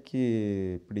கரடிக்கு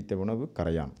பிடித்த உணவு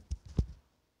கரையான்.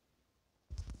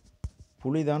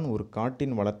 புலிதான் ஒரு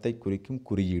காட்டின் வளத்தை குறிக்கும்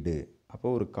குறியீடு. அப்போ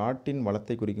ஒரு காட்டின்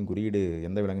வளத்தை குறிக்கும் குறியீடு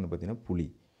எந்த விலங்குன்னு பார்த்தீங்கன்னா புலி.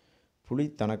 புலி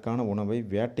தனக்கான உணவை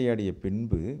வேட்டையாடிய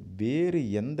பின்பு வேறு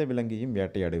எந்த விலங்கையும்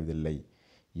வேட்டையாடுவதில்லை.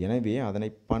 எனவே அதனை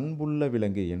பண்புள்ள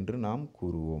விலங்கு என்று நாம்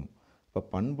கூறுவோம். இப்போ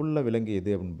பண்புள்ள விலங்கு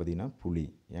எது அப்படின்னு பார்த்தீங்கன்னா புலி.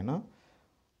 ஏன்னா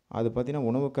அது பார்த்திங்கன்னா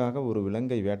உணவுக்காக ஒரு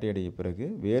விலங்கை வேட்டையாடிய பிறகு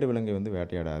வேறு விலங்கை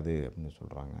வேட்டையாடாது அப்படின்னு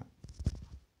சொல்கிறாங்க.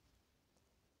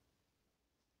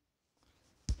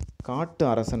 காட்டு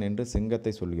அரசன் என்று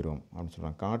சிங்கத்தை சொல்கிறோம் அப்படின்னு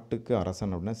சொல்கிறாங்க. காட்டுக்கு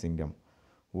அரசன் அப்படின்னா சிங்கம்.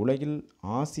 உலகில்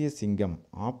ஆசிய சிங்கம்,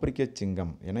 ஆப்பிரிக்க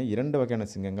சிங்கம் என 2 வகையான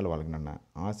சிங்கங்கள் வாழ்கின்றன.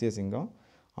 ஆசிய சிங்கம்,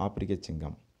 ஆப்பிரிக்க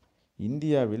சிங்கம்.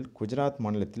 இந்தியாவில் குஜராத்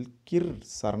மாநிலத்தில் கிர்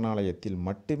சரணாலயத்தில்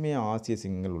மட்டுமே ஆசிய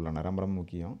சிங்கங்கள் உள்ளன. ரொம்ப ரொம்ப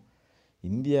முக்கியம்.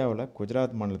 இந்தியாவில்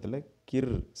குஜராத் மாநிலத்தில்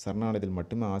கிர் சரணாலயத்தில்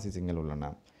மட்டுமே ஆசிய சிங்கங்கள்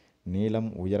உள்ளன.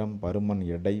 நீளம், உயரம், பருமன்,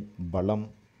 எடை, பலம்,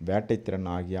 வேட்டைத்திறன்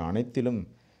ஆகிய அனைத்திலும்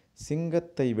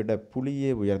சிங்கத்தை விட புலியே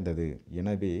உயர்ந்தது.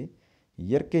 எனவே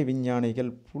இயற்கை விஞ்ஞானிகள்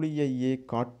புலியையே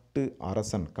காட்டுக்கு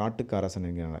அரசன்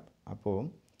என்கிறார். அப்போது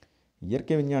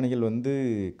இயற்கை விஞ்ஞானிகள்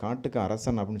காட்டுக்கு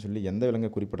அரசன் அப்படின்னு சொல்லி எந்த விலங்கை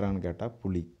குறிப்பிட்றாங்கன்னு கேட்டால்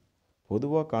புலி.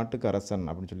 பொதுவாக காட்டுக்கு அரசன்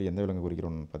அப்படின்னு சொல்லி எந்த விலங்கை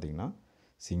குறிக்கிறோம்னு பார்த்திங்கன்னா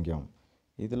சிங்கம்.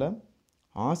 இதில்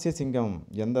ஆசிய சிங்கம்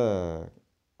எந்த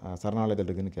சரணாலயத்தில்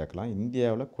இருக்குதுன்னு கேட்கலாம்.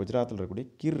 இந்தியாவில் குஜராத்தில் இருக்கக்கூடிய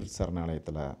கிர்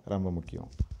சரணாலயத்தில். ரொம்ப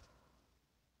முக்கியம்.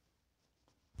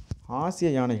 ஆசிய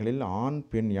யானைகளில் ஆண்,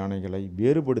 பெண் யானைகளை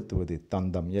வேறுபடுத்துவது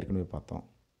தந்தம். ஏற்கனவே பார்த்தோம்.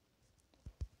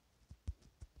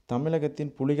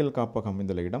 தமிழகத்தின் புலிகள் காப்பகம்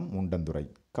அமைந்துள்ள இடம் முண்டந்துறை.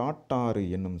 காட்டாறு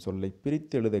என்னும் சொல்லை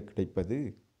பிரித்து எழுத கிடைப்பது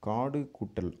காடு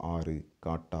கூட்டல் ஆறு,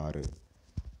 காட்டாறு.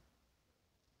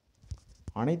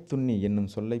 அனைத்துண்ணி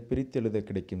என்னும் சொல்லை பிரித்து எழுத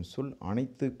கிடைக்கும் சொல்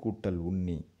அனைத்து கூட்டல்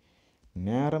உண்ணி.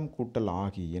 நேரம் கூட்டல்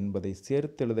ஆகி என்பதை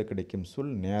சேர்த்து எழுத கிடைக்கும்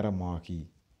சொல் நேரமாகி.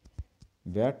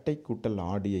 வேட்டை கூட்டல்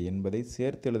ஆடிய என்பதை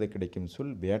சேர்த்து எழுத கிடைக்கும்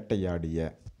சொல் வேட்டையாடிய.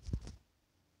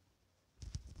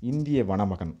 இந்திய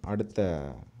வனமகன் அடுத்த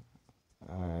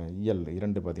இயல்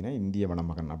 2 பார்த்திங்கன்னா இந்திய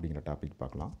வனமகன் அப்படிங்கிற டாபிக்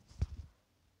பார்க்கலாம்.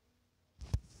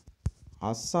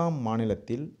 அஸ்ஸாம்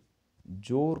மாநிலத்தில்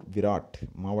ஜோர் விராட்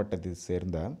மாவட்டத்தை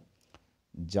சேர்ந்த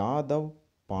ஜாதவ்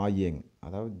பாயேங்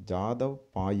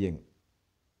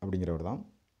அப்படிங்கிறவர் தான்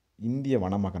இந்திய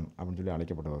வனமகன் அப்படின்னு சொல்லி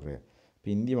அழைக்கப்படுவார். இப்போ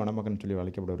இந்திய வனமகன் சொல்லி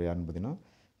அழைக்கப்படுவர் யாருன்னு பார்த்தீங்கன்னா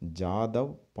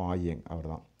ஜாதவ் பாயேங்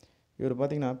அவர் தான். இவர்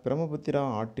பார்த்திங்கன்னா பிரம்மபுத்திரா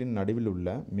ஆற்றின் நடுவில் உள்ள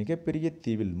மிகப்பெரிய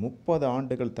தீவில் 30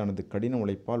 ஆண்டுகள் தனது கடின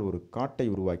உழைப்பால் ஒரு காட்டை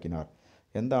உருவாக்கினார்.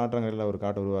 எந்த ஆற்றங்கரையில் ஒரு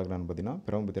காட்டை உருவாக்கினார்னு பார்த்தீங்கன்னா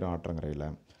பிரம்மபுத்திரா ஆற்றங்கரையில்.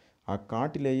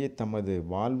 அக்காட்டிலேயே தமது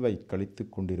வாழ்வை கழித்து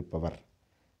கொண்டிருப்பவர்.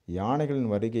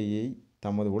 யானைகளின் வருகையை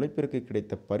தமது உழைப்பிற்கு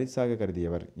கிடைத்த பரிசாக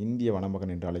கருதியவர் இந்திய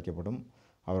வனமகன் என்று அழைக்கப்படும்.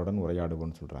 அவருடன்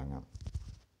உரையாடுவோன்னு சொல்கிறாங்க.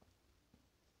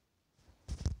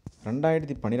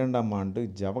 2012ஆம் ஆண்டு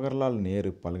ஜவஹர்லால்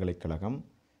நேரு பல்கலைக்கழகம்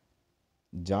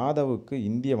ஜாதவுக்கு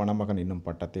இந்திய வனமகன் என்னும்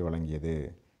பட்டத்தை வழங்கியது.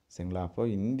 சரிங்களா? அப்போ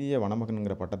இந்திய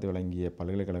வனமகனுங்கிற பட்டத்தை வழங்கிய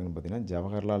பல்கலைக்கழகம்னு பார்த்திங்கன்னா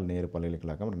ஜவஹர்லால் நேரு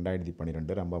பல்கலைக்கழகம்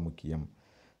 2012. ரொம்ப முக்கியம்.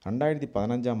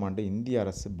 2015ஆம் ஆண்டு இந்திய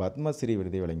அரசு பத்மஸ்ரீ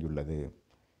விருதை வழங்கியுள்ளது.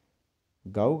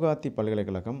 கவுகாத்தி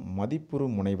பல்கலைக்கழகம் மதிப்புறு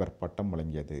முனைவர் பட்டம்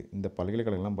வழங்கியது. இந்த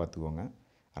பல்கலைக்கழகம்லாம் பார்த்துக்கோங்க.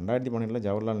 2012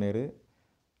 ஜவஹர்லால் நேரு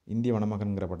இந்திய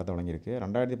வனமகன்கிற பட்டத்தை வழங்கியிருக்கு.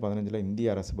 2015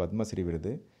 இந்திய அரசு பத்மஸ்ரீ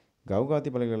விருது, கவுகாத்தி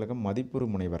பல்கலைக்கழகம் மதிப்புறு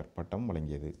முனைவர் பட்டம்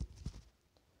வழங்கியது.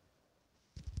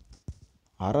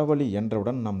 அறவழி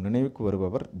என்றவுடன் நம் நினைவுக்கு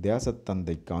வருபவர்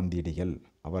தேசத்தந்தை காந்தியடிகள்.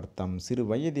 அவர் தம் சிறு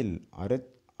வயதில்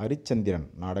அரிச்சந்திரன்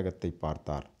நாடகத்தை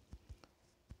பார்த்தார்.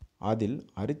 அதில்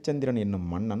அரிச்சந்திரன் என்னும்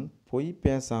மன்னன் பொய்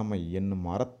பேசாமை என்னும்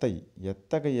அறத்தை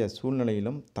எத்தகைய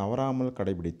சூழ்நிலையிலும் தவறாமல்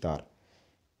கடைபிடித்தார்.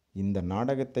 இந்த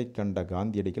நாடகத்தை கண்ட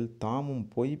காந்தியடிகள் தாமும்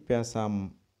பொய்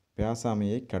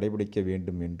பேசாமையை கடைபிடிக்க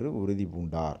வேண்டும் என்று உறுதி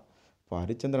பூண்டார். இப்போ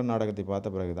ஹரிச்சந்திரன் நாடகத்தை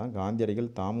பார்த்த பிறகு தான்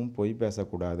காந்தியடிகள் தாமும் பொய்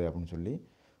பேசக்கூடாது அப்படின்னு சொல்லி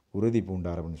உறுதி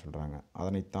பூண்டார் அப்படின்னு சொல்கிறாங்க.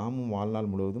 அதனை தாமும் வாழ்நாள்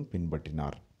முழுவதும்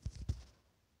பின்பற்றினார்.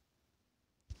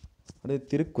 அடுத்து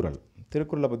திருக்குறள்.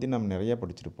 திருக்குறளை பற்றி நம்ம நிறைய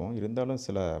படிச்சிருப்போம். இருந்தாலும்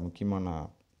சில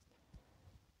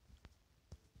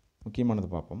முக்கியமானது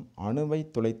பார்ப்போம். அணுவை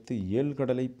துளைத்து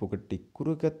ஏழ்கடலை புகட்டி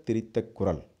குறுகத் திரித்த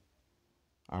குறள்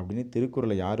அப்படின்னு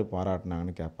திருக்குறளை யார்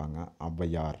பாராட்டினாங்கன்னு கேட்பாங்க.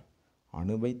 ஔவையார்.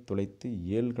 அணுவை துளைத்து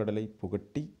ஏழ்கடலை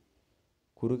புகட்டி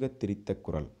குறுகத் திரித்த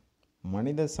குறள்.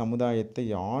 மனித சமுதாயத்தை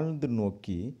ஆழ்ந்து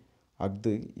நோக்கி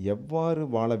அஃது எவ்வாறு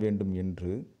வாழ வேண்டும்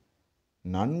என்று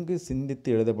நன்கு சிந்தித்து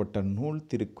எழுதப்பட்ட நூல்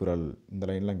திருக்குறள். இந்த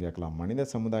லைன்லாம் கேட்கலாம். மனித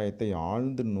சமுதாயத்தை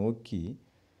ஆழ்ந்து நோக்கி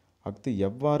அஃது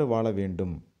எவ்வாறு வாழ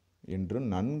வேண்டும் என்று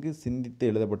நன்கு சிந்தித்து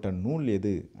எழுதப்பட்ட நூல்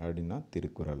எது அப்படின்னா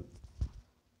திருக்குறள்.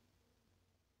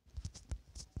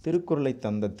 திருக்குறளை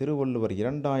தந்த திருவள்ளுவர்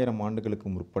 2000 ஆண்டுகளுக்கு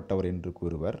முற்பட்டவர் என்று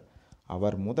கூறுவர்.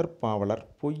 அவர் முதற்பாவலர்,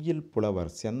 பொய்யில்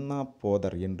புலவர், சென்னா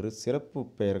போதர் என்று சிறப்பு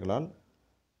பெயர்களால்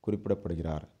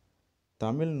குறிப்பிடப்படுகிறார்.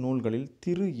 தமிழ் நூல்களில்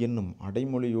திரு என்னும்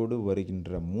அடைமொழியோடு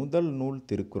வருகின்ற முதல் நூல்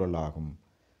திருக்குறள் ஆகும்.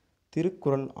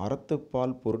 திருக்குறள்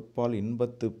அறத்துப்பால், பொருட்பால்,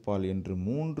 இன்பத்துப்பால் என்று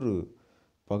 3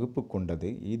 பகுப்பு கொண்டது.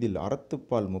 இதில்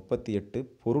அறத்துப்பால் 38,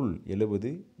 பொருள்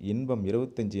 70, இன்பம்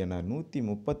 25 என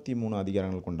 133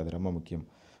 அதிகாரங்கள் கொண்டது. ரொம்ப முக்கியம்.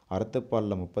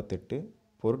 அறத்துப்பாலில் 38,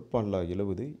 பொருட்பாலில்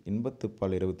 70,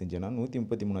 இன்பத்துப்பால் 25 என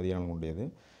 133 அதிகாரங்கள் கொண்டது.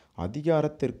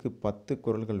 அதிகாரத்திற்கு 10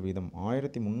 குறள்கள் வீதம்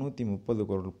 1330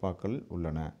 குறள்பாக்கள்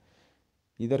உள்ளன.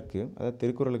 இதற்கு அதாவது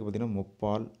திருக்குறளுக்கு பார்த்திங்கன்னா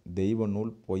முப்பால், தெய்வ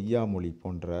நூல், பொய்யாமொழி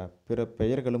போன்ற பிற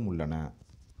பெயர்களும் உள்ளன.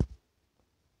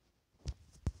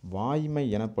 வாய்மை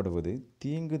எனப்படுவது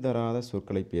தீங்கு தராத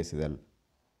சொற்களை பேசுதல்.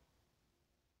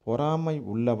 பொறாமை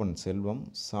உள்ளவன் செல்வம்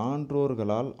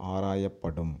சான்றோர்களால்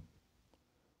ஆராயப்படும்.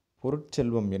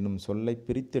 பொருட்செல்வம் என்னும் சொல்லை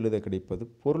பிரித்தெழுத கிடைப்பது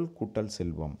பொருள் கூட்டல்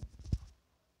செல்வம்.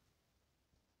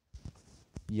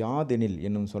 யாதெனில்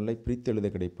என்னும் சொல்லை பிரித்தெழுத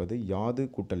கிடைப்பது யாது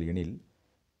கூட்டல் எனில்.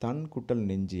 தன் கூட்டல்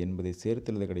நெஞ்சு என்பதை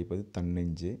சேர்த்தெழுத கிடைப்பது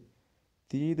தன்னெஞ்சு.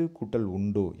 தீது கூட்டல்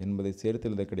உண்டோ என்பதை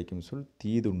சேர்த்தெழுத கிடைக்கும் சொல்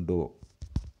தீதுண்டோ.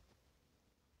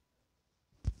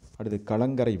 அடுத்து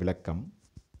கலங்கரை விளக்கம்.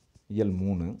 இயல்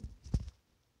 3.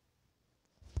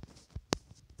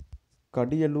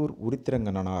 கடியலூர்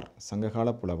உருத்திரங்கண்ணனார் சங்ககால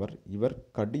புலவர். இவர்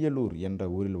கடியலூர் என்ற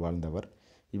ஊரில் வாழ்ந்தவர்.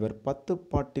 இவர் 10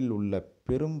 பாட்டில் உள்ள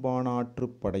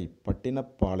பெரும்பானாற்றுப்படை,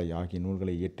 பட்டினப்பாலை ஆகிய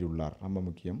நூல்களை இயற்றியுள்ளார். ரொம்ப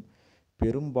முக்கியம்.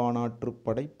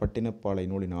 பெரும்பானாற்றுப்படை, பட்டினப்பாலை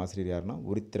நூலின் ஆசிரியர் யாருன்னா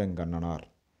உருத்திரங்கண்ணனார்.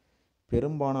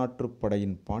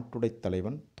 பெரும்பானாற்றுப்படையின் பாட்டுடைத்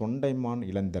தலைவன் தொண்டைமான்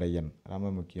இளந்திரையன்.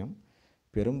 ரொம்ப முக்கியம்.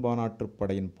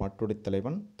 பெரும்பானாற்றுப்படையின் பாட்டுடைத்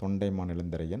தலைவன் தொண்டைமான்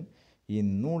இளந்திரையன்.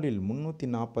 இந்நூலில்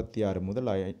 346 முதல்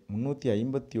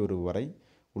 351 வரை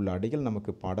உள்ள அடிகள்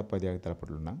நமக்கு பாடப்பகுதியாக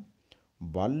தரப்பட்டுள்ளன.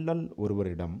 வள்ளல்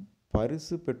ஒருவரிடம்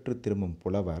பரிசு பெற்று திரும்பும்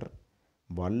புலவர்.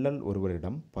 வள்ளல்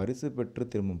ஒருவரிடம் பரிசு பெற்று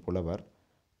திரும்பும் புலவர்.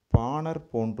 பாணர்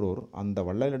போன்றோர் அந்த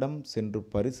வள்ளலிடம் சென்று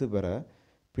பரிசு பெற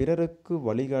பிறருக்கு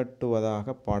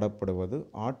வழிகாட்டுவதாக பாடப்படுவது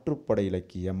ஆற்றுப்படை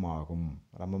இலக்கியம் ஆகும்.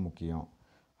 ரொம்ப முக்கியம்.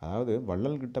 அதாவது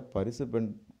வள்ளல்கிட்ட பரிசு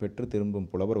பெற்று திரும்பும்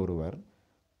புலவர் ஒருவர்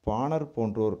பாணர்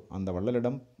போன்றோர் அந்த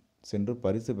வள்ளலிடம் சென்று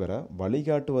பரிசு பெற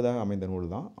வழிகாட்டுவதாக அமைந்த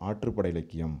நூல் தான் ஆற்றுப்படை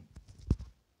இலக்கியம்.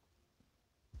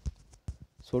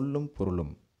 சொல்லும்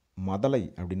பொருளும். மதலை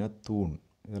அப்படின்னா தூண்.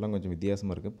 இதெல்லாம் கொஞ்சம்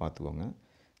வித்தியாசமாக இருக்குது, பார்த்துக்கோங்க.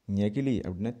 நெகிழி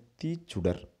அப்படின்னா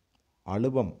தீச்சுடர்.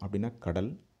 அலுவம் அப்படின்னா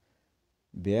கடல்.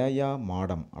 வேயா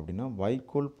மாடம் அப்படின்னா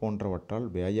வைக்கோல் போன்றவற்றால்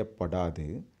வேயப்படாது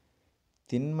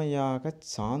திண்மையாக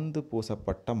சாந்து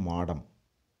பூசப்பட்ட மாடம்.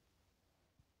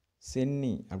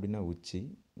 சென்னி அப்படின்னா உச்சி.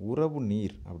 உறவு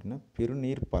நீர் அப்படின்னா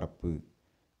பெருநீர் பரப்பு.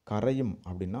 கரையும்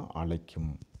அப்படின்னா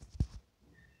அலைக்கும்.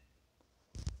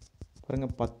 பாருங்க,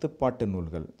 10 பாட்டு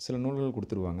நூல்கள். சில நூல்கள்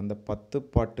கொடுத்துருவாங்க. இந்த 10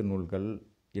 பாட்டு நூல்கள்,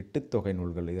 8 தொகை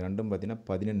நூல்கள், இது ரெண்டும் பார்த்திங்கன்னா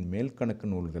 14 மேல்கணக்கு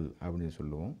நூல்கள் அப்படின்னு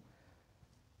சொல்லுவோம்.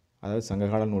 அதாவது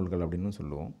சங்ககால நூல்கள் அப்படின்னு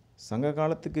சொல்லுவோம். சங்க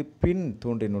காலத்துக்கு பின்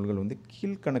தோன்றிய நூல்கள்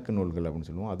கீழ்கணக்கு நூல்கள் அப்படின்னு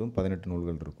சொல்லுவோம். அதுவும் 18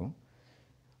 நூல்கள் இருக்கும்.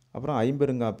 அப்புறம்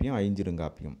ஐம்பெருங்காப்பியம்,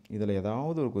 ஐஞ்சிருங்காப்பியம். இதில்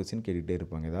ஏதாவது ஒரு கொஸ்டின் கேட்டுக்கிட்டே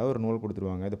இருப்பாங்க. ஏதாவது ஒரு நூல்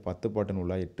கொடுத்துருவாங்க. இது 10 பாட்டு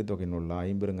நூலா, 8 தொகை நூலா,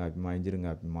 ஐம்பெருங்காப்பியமா,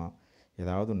 ஐஞ்சிருங்காப்பியமா,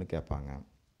 ஏதாவது ஒன்று கேட்பாங்க.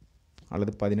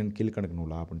 அல்லது 14 கீழ்கணக்கு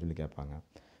நூலா அப்படின்னு சொல்லி கேட்பாங்க.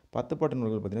 10 பாட்டு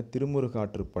நூல்கள் பார்த்திங்கன்னா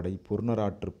திருமுருகாற்றுப்படை,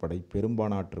 பொருணராற்றுப்படை,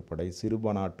 பெரும்பானாற்றுப்படை,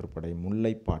 சிறுபானாற்றுப்படை,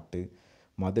 முல்லைப்பாட்டு,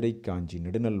 மதுரை காஞ்சி,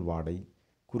 நெடுநல்வாடை,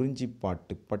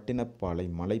 குறிஞ்சிப்பாட்டு, பட்டினப்பாலை,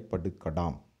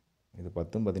 மலைப்படுகடாம். இது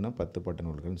 10 பார்த்திங்கன்னா 10 பாட்டு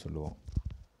நூல்கள்னு சொல்லுவோம்.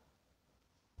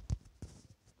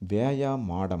 வேயா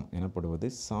மாடம் எனப்படுவது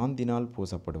சாந்தினால்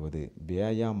பூசப்படுவது.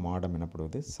 வேயா மாடம்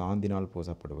எனப்படுவது சாந்தினால்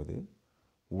பூசப்படுவது.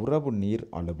 உறவு நீர்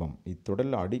அலுவம்.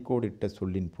 இத்தொடரில் அடிக்கோடிட்ட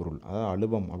சொல்லின் பொருள். அதாவது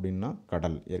அலுவம் அப்படின்னா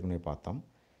கடல், ஏற்கனவே பார்த்தோம்.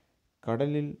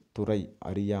 கடலில் துறை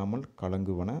அறியாமல்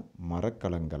கலங்குவன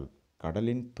மரக்கலங்கள்.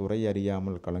 கடலின் துறை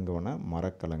அறியாமல் கலங்குவன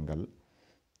மரக்கலங்கள்.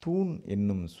 தூண்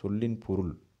என்னும் சொல்லின்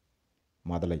பொருள்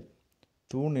மதலை.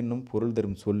 தூண் என்னும் பொருள்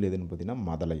தரும் சொல் எதுன்னு பார்த்தீங்கன்னா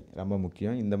மதலை. ரொம்ப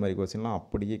முக்கியம். இந்த மாதிரி கொஸ்டின்லாம்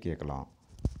அப்படியே கேட்கலாம்.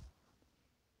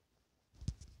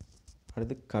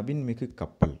 அடுத்து கவின்மிகு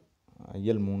கப்பல்.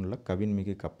 இயல் 3ல்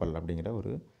கவின்மிகு கப்பல் அப்படிங்கிற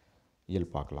ஒரு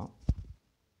இயல் பார்க்கலாம்.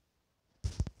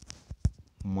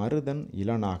 மருதன்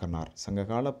இளநாகனார்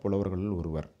சங்ககால புலவர்களுள்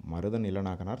ஒருவர். மருதன்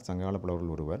இளநாகனார் சங்ககால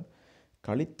புலவர்கள் ஒருவர்.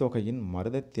 கலித்தொகையின்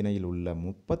மருதத்திணையில் உள்ள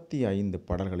 35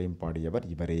 பாடல்களையும் பாடியவர்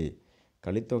இவரே.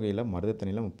 கலித்தொகையில்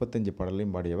மருதத்திணையில் 35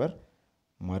 பாடல்களையும் பாடியவர்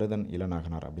மருதன்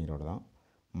இளநாகனார் அப்படிங்கிறவர் தான்.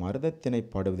 மருதத்திணை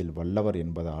பாடுவதில் வல்லவர்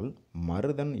என்பதால்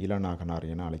மருதன் இளநாகனார்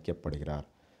என அழைக்கப்படுகிறார்.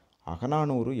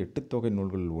 அகநானூறு 8 தொகை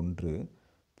நூல்களில் ஒன்று.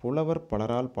 புலவர்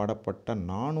பலரால் பாடப்பட்ட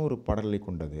 400 பாடல்களை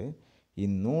கொண்டது.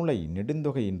 இந்நூலை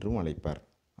நெடுந்தொகை என்றும் அழைப்பர்.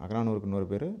 அகநானூருக்கு இன்னொரு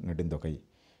பேர் நெடுந்தொகை.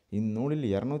 இந்நூலில்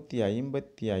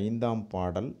 255ஆம்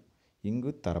பாடல்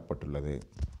இங்கு தரப்பட்டுள்ளது.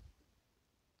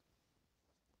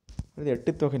 அது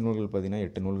 8 தொகை நூல்கள் பார்த்திங்கன்னா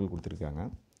 8 நூல்கள் கொடுத்துருக்காங்க.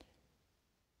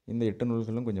 இந்த 8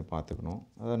 நூல்களும் கொஞ்சம் பார்த்துக்கணும்.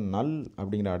 அதாவது நல்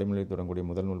அப்படிங்கிற அடைமொழியை தொடங்கக்கூடிய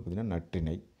முதல் நூல் பார்த்திங்கன்னா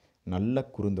நற்றிணை, நல்ல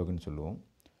குறுந்தொகைன்னு சொல்லுவோம்.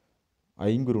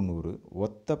 ஐங்குறுநூறு,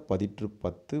 ஒத்த பதிற்று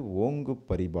 10, ஓங்கு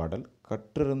பரிபாடல்,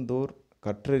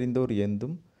 கற்றறிந்தோர்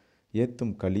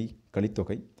ஏத்தும்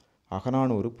கலித்தொகை,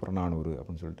 அகநானூறு, புறநானூறு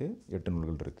அப்படின்னு சொல்லிட்டு 8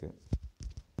 நூல்கள் இருக்குது.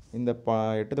 இந்த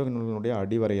 8 தொகை நூல்களுடைய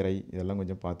அடிவரையறை இதெல்லாம்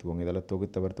கொஞ்சம் பார்த்துக்கோங்க. இதெல்லாம்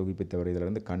தொகுத்தவர், தொகுப்பித்தவர், இதில்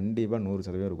வந்து கண்டிப்பாக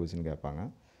 100% ஒரு கொஸ்டின் கேட்பாங்க.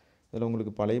 இதில்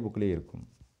உங்களுக்கு பழைய புக்கிலே இருக்கும்.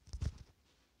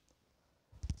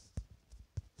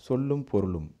 சொல்லும்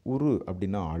பொருளும். உரு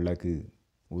அப்படின்னா அழகு,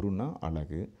 உருன்னா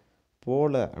அழகு.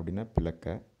 போல அப்படின்னா பிளக்க.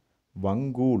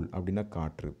 வங்கூல் அப்படின்னா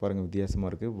காற்று. பாருங்கள் வித்தியாசமாக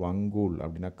இருக்குது. வங்கூல்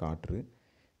அப்படின்னா காற்று.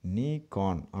 நீ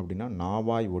கான் அப்படின்னா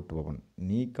நாவாய் ஓட்டுபவன்.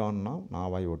 நீ கான்னா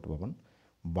நாவாய் ஓட்டுபவன்.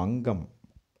 வங்கம்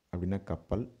அப்படின்னா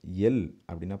கப்பல். எல்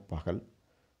அப்படின்னா பகல்.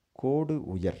 கோடு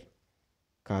உயர்,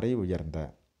 கரை உயர்ந்த.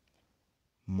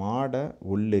 மாட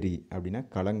ஒல்லெறி அப்படின்னா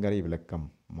கலங்கரை விளக்கம்.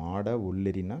 மாட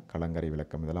ஒல்லெறினா கலங்கரை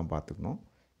விளக்கம். இதெல்லாம் பார்த்துக்கணும்.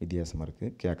 வித்தியாசமாக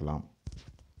இருக்குது, கேட்கலாம்.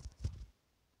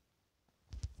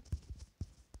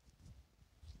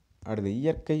 அடுத்து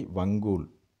இயற்கை வங்கூல்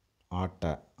ஆட்ட.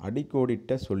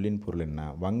 அடிக்கோடிட்ட சொல்லின் பொருள் என்ன?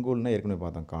 வங்கூல்னா ஏற்கனவே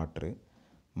பார்த்தோம் காற்று.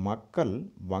 மக்கள்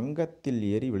வங்கத்தில்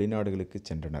ஏறி வெளிநாடுகளுக்கு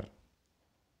சென்றனர்.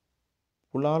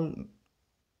 புலால்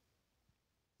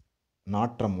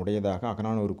நாற்றம் உடையதாக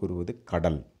அகநானூறு கூறுவது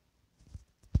கடல்.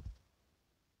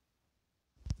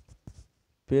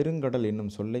 பெருங்கடல்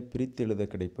என்னும் சொல்லை பிரித்து எழுத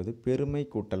கிடைப்பது பெருமை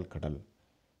கூட்டல் கடல்.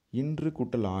 இன்று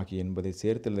கூட்டல் ஆகி என்பதை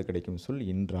சேர்த்து எழுத கிடைக்கும் சொல்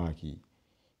இன்றாகி.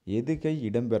 எதுகை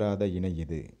இடம்பெறாத இணை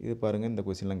எது? இது பாருங்கள், இந்த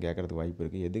கொஸ்டின்லாம் கேட்குறதுக்கு வாய்ப்பு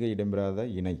இருக்குது. எதுகை இடம்பெறாத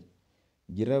இணை.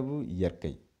 இரவு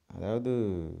இயற்கை. அதாவது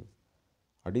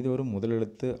அடிதோறும் முதல்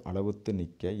எழுத்து அளவுத்து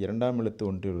நிற்க, இரண்டாம் எழுத்து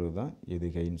ஒன்றியது தான்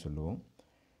எதுகைன்னு சொல்லுவோம்.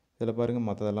 இதில் பாருங்கள்,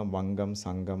 மற்றதெல்லாம் வங்கம்,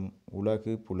 சங்கம்,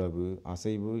 உலகு, புலவு,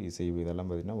 அசைவு, இசைவு இதெல்லாம்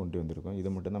பார்த்திங்கன்னா ஒன்றி வந்திருக்கும்.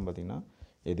 இது மட்டும்தான் பார்த்திங்கன்னா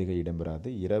எதுகை இடம்பெறாது.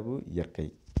 இரவு இயற்கை.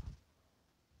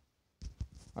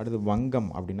 அடுத்து வங்கம்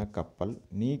அப்படின்னா கப்பல்.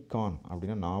 நீகான்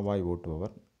அப்படின்னா நாவாய்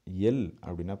ஓட்டுபவர். எல்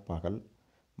அப்படின்னா பகல்.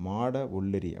 மாட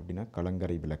ஒல்லெறி அப்படின்னா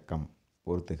கலங்கரை விளக்கம்.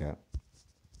 பொறுத்துக.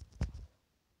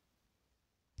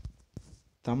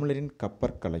 தமிழரின்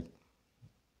கப்பற்கலை.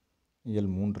 இயல்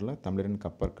 3ல் தமிழரின்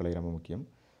கப்பற்கலை ரொம்ப முக்கியம்.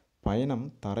 பயணம்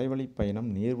தரைவழி பயணம்,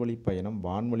 நீர்வழி பயணம்,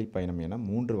 வான்வழி பயணம் என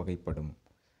 3 வகைப்படும்.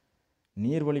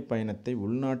 நீர்வழி பயணத்தை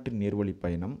உள்நாட்டு நீர்வழி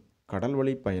பயணம்,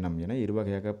 கடல்வழி பயணம் என 2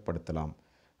 வகையாகப்படுத்தலாம்.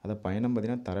 அதை பயணம்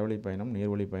பார்த்திங்கன்னா தரைவழி பயணம்,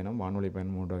 நீர்வழி பயணம், வான்வழி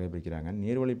பயணம் 3 வகை பிரிக்கிறாங்க.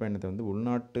 நீர்வழி பயணத்தை வந்து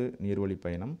உள்நாட்டு நீர்வழி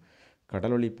பயணம்,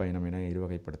 கடல்வழி பயணம் என 2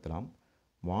 வகைப்படுத்தலாம்.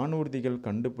 வானூர்திகள்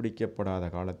கண்டுபிடிக்கப்படாத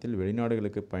காலத்தில்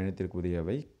வெளிநாடுகளுக்கு பயணத்திற்கு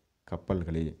உதவியவை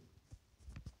கப்பல்களே.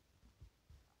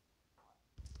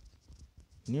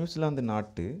 நியூசிலாந்து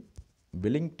நாட்டு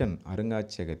வெலிங்டன்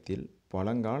அருங்காட்சியகத்தில்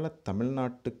பழங்கால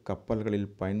தமிழ்நாட்டு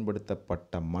கப்பல்களில்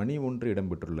பயன்படுத்தப்பட்ட மணி ஒன்று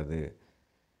இடம்பெற்றுள்ளது.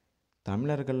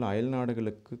 தமிழர்கள்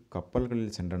அயல்நாடுகளுக்கு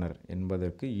கப்பல்களில் சென்றனர்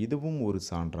என்பதற்கு இதுவும் ஒரு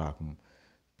சான்றாகும்.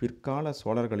 பிற்கால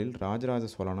சோழர்களில் ராஜராஜ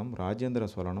சோழனும் ராஜேந்திர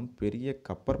சோழனும் பெரிய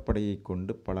கப்பற்படையை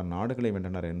கொண்டு பல நாடுகளை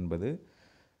வென்றனர்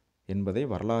என்பதை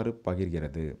வரலாறு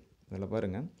பகிர்கிறது. இதில்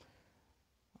பாருங்கள்,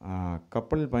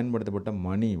 கப்பலில் பயன்படுத்தப்பட்ட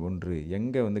மணி ஒன்று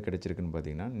எங்கே வந்து கிடைச்சிருக்குன்னு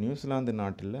பார்த்தீங்கன்னா, நியூசிலாந்து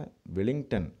நாட்டில்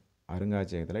வெலிங்டன்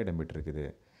அருங்காட்சியகத்தில் இடம்பெற்றிருக்குது.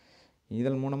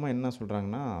 இதன் மூலமாக என்ன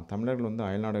சொல்கிறாங்கன்னா, தமிழர்கள் வந்து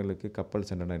அயல்நாடுகளுக்கு கப்பல்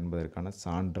சென்றனர் என்பதற்கான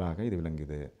சான்றாக இது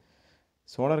விளங்குது.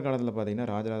 சோழர் காலத்தில் பார்த்திங்கன்னா,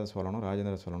 ராஜராஜ சோழனும்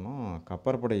ராஜேந்திர சோழனும்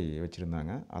கப்பற்படை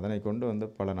வச்சுருந்தாங்க. அதனை கொண்டு வந்து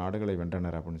பல நாடுகளை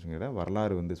வென்றனர் அப்படின்னு சொல்லிற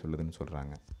வரலாறு வந்து சொல்லுதுன்னு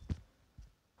சொல்கிறாங்க.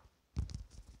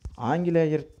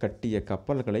 ஆங்கிலேயர் கட்டிய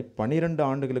கப்பல்களை 12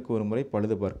 ஆண்டுகளுக்கு ஒரு முறை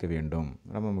பழுது பார்க்க வேண்டும்.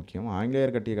 ரொம்ப முக்கியம்.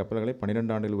 ஆங்கிலேயர் கட்டிய கப்பல்களை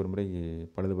 12 ஆண்டுகளுக்கு ஒரு முறை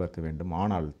பழுது பார்க்க வேண்டும்.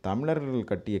 ஆனால் தமிழர்கள்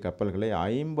கட்டிய கப்பல்களை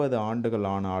 50 ஆண்டுகள்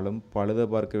ஆனாலும் பழுது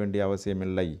பார்க்க வேண்டிய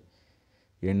அவசியமில்லை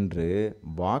என்று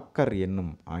வாக்கர்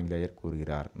என்னும் ஆங்கிலேயர்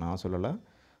கூறுகிறார். நான் சொல்லலை,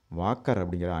 வாக்கர்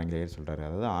அப்படிங்கிற ஆங்கிலேயர் சொல்கிறார்.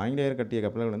 அதாவது ஆங்கிலேயர் கட்டிய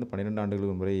கப்பல்கள் வந்து 12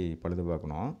 ஆண்டுகளுக்கு ஒரு முறை பழுது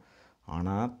பார்க்கணும்.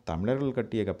 ஆனால் தமிழர்கள்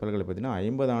கட்டிய கப்பல்களை பார்த்திங்கன்னா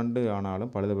 50 ஆண்டு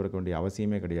ஆனாலும் பழுது பார்க்க வேண்டிய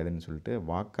அவசியமே கிடையாதுன்னு சொல்லிட்டு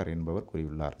வாக்கர் என்பவர்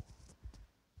கூறியுள்ளார்.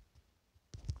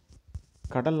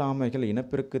 கடல் ஆமைகள்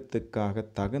இனப்பெருக்கத்துக்காக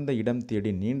தகுந்த இடம்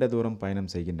தேடி நீண்ட தூரம்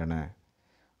பயணம் செய்கின்றன.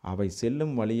 அவை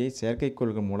செல்லும் வழியை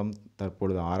செயற்கைக்கோள்கள் மூலம்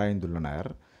தற்பொழுது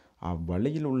ஆராய்ந்துள்ளனர்.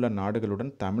 அவ்வழியில் உள்ள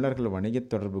நாடுகளுடன் தமிழர்கள் வணிக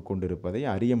தொடர்பு கொண்டிருப்பதை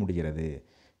அறிய முடிகிறது.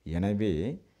 எனவே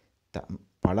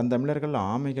பழந்தமிழர்கள்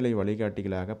ஆமைகளை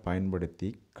வழிகாட்டிகளாக பயன்படுத்தி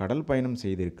கடல் பயணம்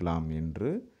செய்திருக்கலாம்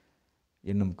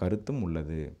என்னும் கருத்தும்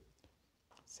உள்ளது.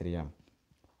 சரியா?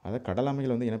 அதை கடல்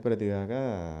ஆமைகள் வந்து இனப்பெருக்கத்துக்காக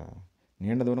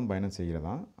நீண்ட தூரம் பயணம்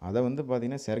செய்கிறதாம். அதை வந்து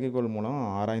பார்த்திங்கன்னா செயற்கைக்கோள் மூலம்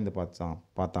ஆராய்ந்து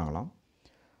பார்த்தாங்களாம்.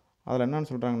 அதில்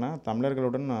என்னன்னு சொல்கிறாங்கன்னா,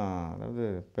 தமிழர்களுடன் அதாவது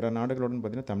பிற நாடுகளுடன்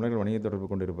பார்த்திங்கன்னா தமிழர்கள் வணிக தொடர்பு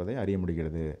கொண்டிருப்பதை அறிய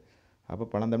முடிகிறது. அப்போ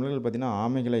பழந்தமிழர்கள் பார்த்திங்கன்னா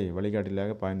ஆமைகளை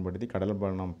வழிகாட்டிகளாக பயன்படுத்தி கடல்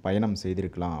பயணம்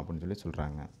செய்திருக்கலாம் அப்படின்னு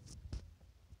சொல்கிறாங்க.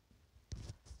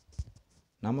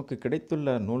 நமக்கு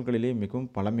கிடைத்துள்ள நூல்களிலே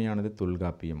மிகவும் பழமையானது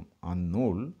தொல்காப்பியம்.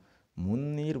 அந்நூல்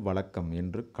முன்னீர் வழக்கம்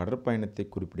என்று கடற்பயணத்தை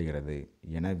குறிப்பிடுகிறது.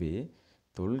 எனவே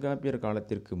தொல்காப்பியர்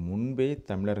காலத்திற்கு முன்பே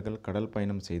தமிழர்கள் கடல்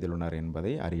பயணம் செய்துள்ளனர்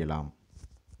என்பதை அறியலாம்.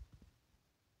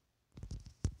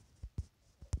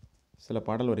 சில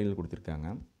பாடல் வரிகள் கொடுத்துருக்காங்க.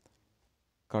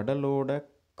 கடலோட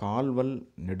கால்வல்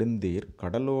நெடுந்தேர்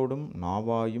கடலோடும்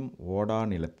நாவாயும் ஓடா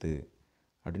நிலத்து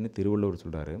அப்படின்னு திருவள்ளுவர்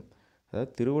சொல்கிறாரு.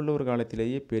 அதாவது திருவள்ளுவர்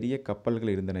காலத்திலேயே பெரிய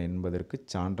கப்பல்கள் இருந்தன என்பதற்கு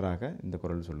சான்றாக இந்த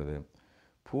குறள் சொல்லுது.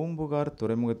 பூம்புகார்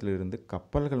துறைமுகத்திலிருந்து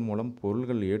கப்பல்கள் மூலம்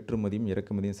பொருள்கள் ஏற்றுமதியும்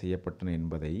இறக்குமதியும் செய்யப்பட்டன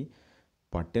என்பதை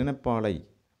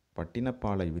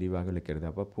பட்டினப்பாலை விரிவாக விளக்கிறது.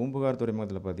 அப்போ பூம்புகார்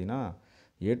துறைமுகத்தில் பார்த்திங்கன்னா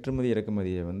ஏற்றுமதி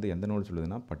இறக்குமதியை வந்து எந்த நூல்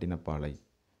சொல்லுதுன்னா பட்டினப்பாலை.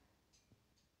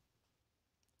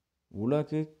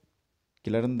 உலகு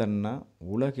கிளர்ந்தன்ன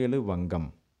உலகெழு வங்கம்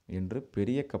என்று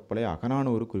பெரிய கப்பலை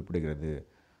அகநானூறு குறிப்பிடுகிறது.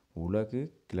 உலகு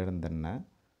கிளர்ந்தன்ன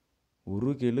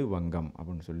உருகெழு வங்கம்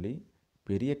அப்படின்னு சொல்லி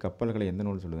பெரிய கப்பல்களை எந்த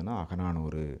நூல் சொல்லுதுன்னா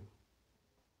அகநானூறு.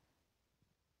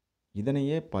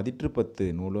 இதனையே 10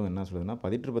 நூலும் என்ன சொல்லுதுன்னா,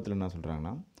 10 என்ன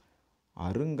சொல்கிறாங்கன்னா,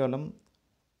 அருங்கலம்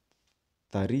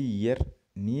தரியர்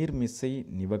நீர்மிசை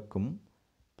நிவக்கும்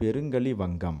பெருங்கலி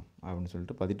வங்கம் அப்படின்னு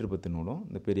சொல்லிட்டு 10 நூலும்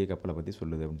இந்த பெரிய கப்பலை பற்றி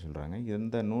சொல்லுது அப்படின்னு சொல்கிறாங்க.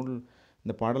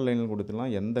 இந்த பாடல் லைன்கள்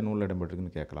கொடுத்துலாம் எந்த நூலில்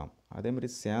இடம்பெற்றிருக்குன்னு கேட்கலாம். அதேமாதிரி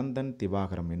சேந்தன்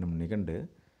திவாகரம் என்னும் நிகண்டு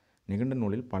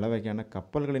நூலில் பல வகையான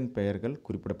கப்பல்களின் பெயர்கள்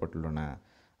குறிப்பிடப்பட்டுள்ளன.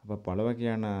 அப்போ பல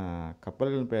வகையான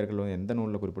கப்பல்களின் பெயர்கள் எந்த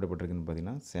நூலில் குறிப்பிடப்பட்டிருக்குன்னு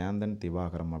பார்த்திங்கன்னா சேந்தன்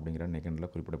திவாகரம் அப்படிங்கிற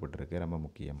நிகண்டில் குறிப்பிடப்பட்டிருக்கு. ரொம்ப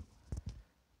முக்கியம்.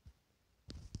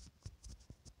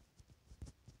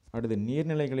 அடுத்து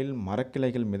நீர்நிலைகளில்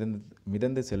மரக்கிளைகள்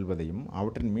மிதந்து செல்வதையும்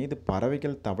அவற்றின் மீது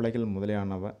பறவைகள் தவளைகள்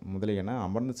முதலியன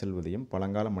அமர்ந்து செல்வதையும்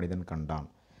பழங்கால மனிதன் கண்டான்.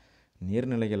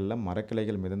 நீர்நிலைகளில்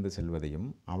மரக்கிளைகள் மிதந்து செல்வதையும்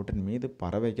அவற்றின் மீது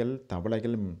பறவைகள்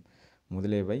தவளைகள்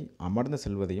முதலியவை அமர்ந்து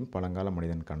செல்வதையும் பழங்கால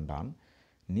மனிதன் கண்டான்.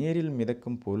 நீரில்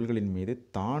மிதக்கும் பொருள்களின் மீது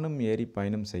தானும் ஏறி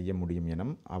பயணம் செய்ய முடியும் என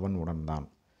அவன் உணர்ந்தான்.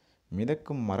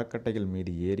 மிதக்கும் மரக்கட்டைகள்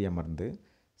மீது ஏறி அமர்ந்து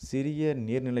சிறிய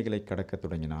நீர்நிலைகளை கடக்கத்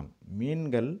தொடங்கினான்.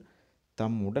 மீன்கள்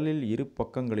தம் உடலில் இரு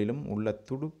பக்கங்களிலும் உள்ள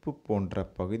துடுப்பு போன்ற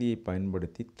பகுதியை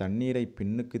பயன்படுத்தி தண்ணீரை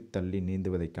பின்னுக்கு தள்ளி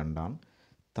நீந்துவதைக் கண்டான்.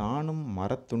 தானும்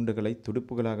மரத்துண்டுகளை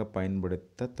துடுப்புகளாக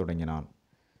பயன்படுத்த தொடங்கினான்.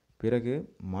 பிறகு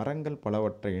மரங்கள்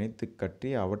பலவற்றை இணைத்து கட்டி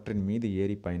அவற்றின் மீது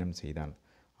ஏறி பயணம் செய்தான்.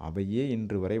 அவையே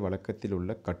இன்று வரை வழக்கத்தில்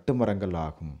உள்ள கட்டுமரங்கள்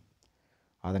ஆகும்.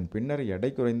 அதன் பின்னர் எடை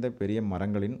குறைந்த பெரிய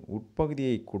மரங்களின்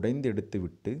உட்பகுதியை குடைந்து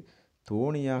எடுத்துவிட்டு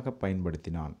தோணியாக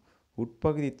பயன்படுத்தினான்.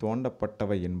 உட்பகுதி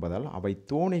தோண்டப்பட்டவை என்பதால் அவை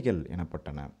தோணிகள்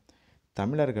எனப்பட்டன.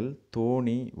 தமிழர்கள்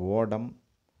தோணி, ஓடம்,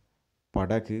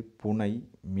 படகு, புனை,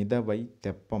 மிதவை,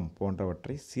 தெப்பம்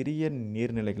போன்றவற்றை சிறிய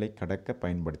நீர்நிலைகளை கடக்க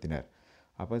பயன்படுத்தினர்.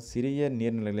 அப்போ சிறிய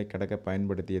நீர்நிலைகளை கடக்க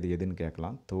பயன்படுத்தியது எதுன்னு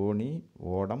கேட்கலாம். தோணி,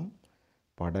 ஓடம்,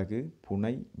 படகு,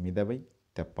 புனை, மிதவை,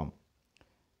 தெப்பம்.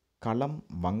 களம்,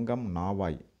 வங்கம்,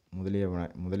 நாவாய்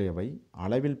முதலியவை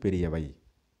அளவில் பெரியவை.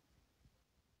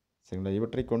 சரிங்களா?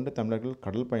 இவற்றை கொண்டு தமிழர்கள்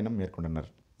கடல் பயணம் மேற்கொண்டனர்.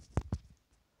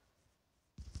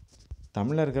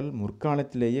 தமிழர்கள்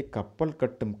முற்காலத்திலேயே கப்பல்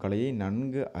கட்டும் கலையை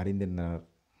நன்கு அறிந்திருந்தனர்.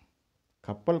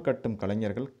 கப்பல் கட்டும்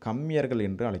கலைஞர்கள் கம்மியர்கள்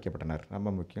என்று அழைக்கப்பட்டனர். ரொம்ப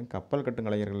முக்கியம். கப்பல் கட்டும்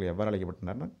கலைஞர்கள் எவ்வாறு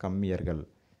அழைக்கப்பட்டனர்னா கம்மியர்கள்.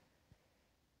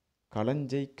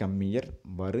 களஞ்சை கம்மியர்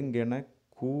வருங்கென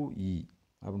கூஇ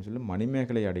அப்படின்னு சொல்லி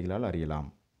மணிமேகலை அடிகளால் அறியலாம்.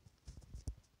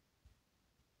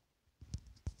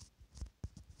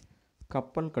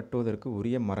 கப்பல் கட்டுவதற்கு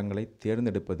உரிய மரங்களை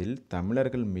தேர்ந்தெடுப்பதில்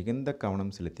தமிழர்கள் மிகுந்த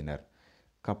கவனம் செலுத்தினர்.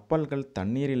 கப்பல்கள்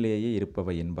தண்ணீரிலேயே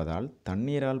இருப்பவை என்பதால்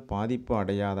தண்ணீரால் பாதிப்பு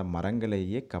அடையாத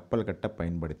மரங்களையே கப்பல் கட்ட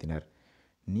பயன்படுத்தினர்.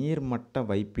 நீர்மட்ட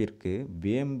வைப்பிற்கு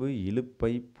வேம்பு,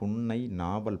 இலுப்பை, புன்னை,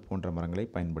 நாவல் போன்ற மரங்களை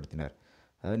பயன்படுத்தினர்.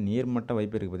 அதாவது நீர்மட்ட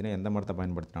வைப்பிற்கு பார்த்திங்கன்னா எந்த மரத்தை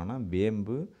பயன்படுத்தினாங்கன்னா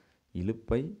வேம்பு,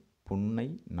 இலுப்பை, புன்னை,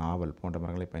 நாவல் போன்ற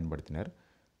மரங்களை பயன்படுத்தினர்.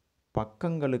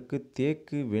 பக்கங்களுக்கு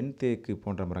தேக்கு, வெண்தேக்கு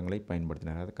போன்ற மரங்களை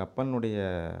பயன்படுத்தினர். அதாவது கப்பலினுடைய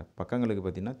பக்கங்களுக்கு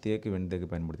பார்த்திங்கன்னா தேக்கு, வெண்தேக்கு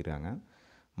பயன்படுத்தியிருக்காங்க.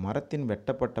 மரத்தின்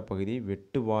வெட்டப்பட்ட பகுதியை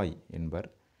வெட்டுவாய் என்பர்.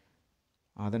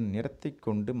 அதன் நிறத்தை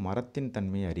கொண்டு மரத்தின்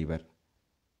தன்மையை அறிவர்.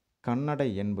 கண்ணடை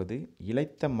என்பது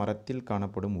இளைத்த மரத்தில்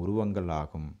காணப்படும் உருவங்கள்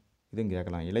ஆகும். இதுவும்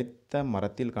கேட்கலாம். இளைத்த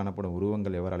மரத்தில் காணப்படும்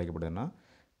உருவங்கள் எவ்வாறு அழைக்கப்படுதுன்னா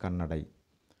கண்ணடை.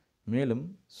 மேலும்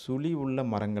சுழி உள்ள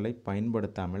மரங்களை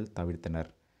பயன்படுத்தாமல் தவிர்த்தனர்.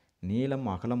 நீளம்,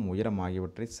 அகலம், உயரம்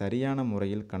ஆகியவற்றை சரியான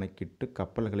முறையில் கணக்கிட்டு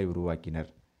கப்பல்களை உருவாக்கினர்.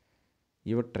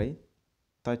 இவற்றை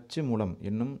தச்சு மூலம்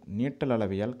என்னும் நீட்டல்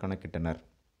அளவையால் கணக்கிட்டனர்.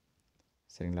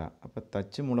 சரிங்களா? அப்போ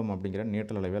தச்சு மூலம் அப்படிங்கிற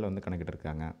நீட்டல் அளவையால்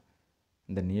கணக்கிட்டிருக்காங்க.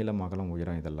 இந்த நீளம், அகலம்,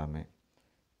 உயரம் இதெல்லாமே.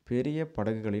 பெரிய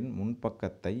படகுகளின்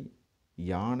முன்பக்கத்தை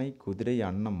யானை, குதிரை,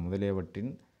 அன்னம்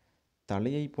முதலியவற்றின்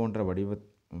தலையை போன்ற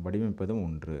வடிவமைப்பதும்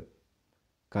ஒன்று.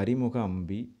 கரிமுக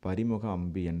அம்பி, பரிமுக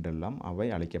அம்பி என்றெல்லாம் அவை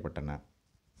அழைக்கப்பட்டன.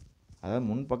 அதாவது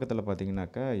முன்பக்கத்தில்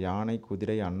பார்த்திங்கனாக்கா யானை,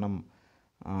 குதிரை, அன்னம்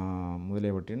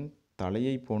முதலியவற்றின்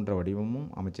தலையை போன்ற வடிவமும்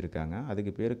அமைச்சிருக்காங்க.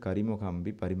 அதுக்கு பேர் கரிமுக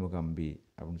அம்பி, பரிமுக அம்பி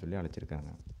அப்படின்னு சொல்லி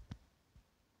அழைச்சிருக்காங்க.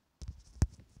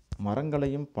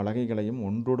 மரங்களையும் பலகைகளையும்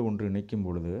ஒன்றோடு ஒன்று இணைக்கும்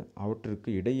பொழுது அவற்றிற்கு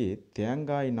இடையே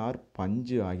தேங்காய் நார்,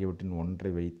 பஞ்சு ஆகியவற்றின்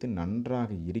ஒன்றை வைத்து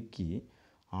நன்றாக இறுக்கி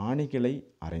ஆணிகளை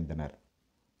அறைந்தனர்.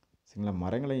 சரிங்களா?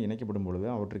 மரங்களை இணைக்கப்படும் பொழுது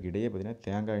அவற்றுக்கு இடையே பார்த்திங்கன்னா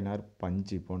தேங்காய் நார்,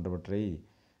 பஞ்சு போன்றவற்றை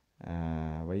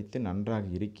வைத்து நன்றாக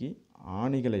இறுக்கி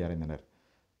ஆணிகளை அறைந்தனர்.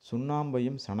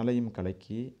 சுண்ணாம்பையும் சணலையும்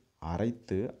கலக்கி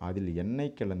அரைத்து அதில்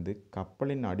எண்ணெய் கலந்து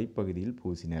கப்பலின் அடிப்பகுதியில்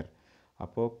பூசினர்.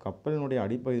 அப்போது கப்பலினுடைய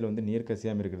அடிப்பகுதியில் நீர்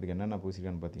கசியாமல் இருக்கிறதுக்கு என்னென்ன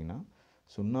பூசிக்கான்னு பார்த்தீங்கன்னா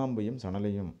சுண்ணாம்பையும்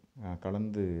சணலையும்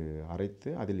கலந்து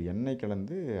அரைத்து அதில் எண்ணெய்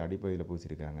கலந்து அடிப்பகுதியில்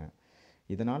பூசியிருக்காங்க.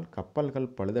 இதனால்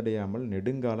கப்பல்கள் பழுதடையாமல்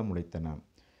நெடுங்காலம் உழைத்தன.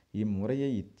 இம்முறையை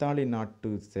இத்தாலி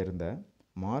நாட்டு சேர்ந்த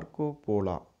மார்க்கோ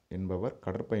போலோ என்பவர்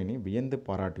கடற்பயணி வியந்து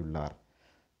பாராட்டியுள்ளார்.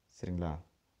 சரிங்களா?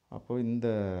 அப்போது இந்த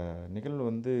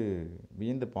நிகழ்வு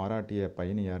வியந்து பாராட்டிய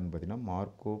பயணி யாருன்னு பார்த்தீங்கன்னா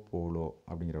மார்க்கோ போலோ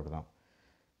அப்படிங்கிறவர் தான்.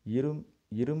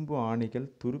 இரும்பு ஆணிகள்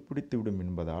துருப்பிடித்து விடும்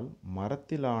என்பதால்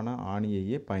மரத்திலான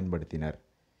ஆணியையே பயன்படுத்தினர்.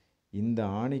 இந்த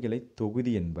ஆணிகளை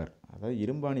தொகுதி என்பர். அதாவது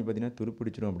இரும்பு ஆணி பார்த்திங்கன்னா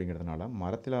துருப்பிடிச்சிடும் அப்படிங்கிறதுனால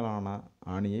மரத்திலான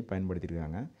ஆணியை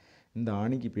பயன்படுத்தியிருக்காங்க. இந்த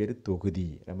ஆணிக்கு பேர் தொகுதி.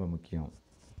 ரொம்ப முக்கியம்.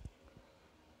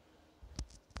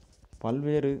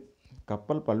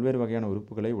 கப்பல் பல்வேறு வகையான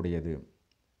உறுப்புகளை உடையது.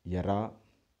 எறா,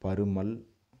 பருமல்,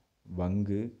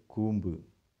 வங்கு, கூம்பு,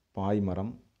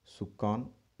 பாய்மரம், சுக்கான்,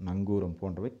 நங்கூரம்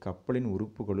போன்றவை கப்பலின்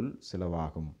உறுப்புகளுள்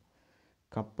சிலவாகும்.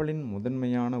 கப்பலின்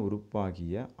முதன்மையான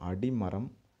உறுப்பாகிய அடிமரம்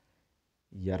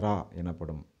எறா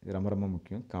எனப்படும். இது ரொம்ப ரொம்ப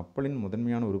முக்கியம். கப்பலின்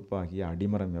முதன்மையான உறுப்பாகிய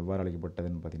அடிமரம் எவ்வாறு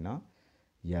அழைக்கப்பட்டதுன்னு பார்த்திங்கன்னா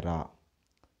எறா.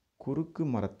 குறுக்கு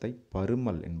மரத்தை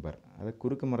பருமல் என்பர். அதாவது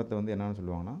குறுக்கு மரத்தை என்னன்னு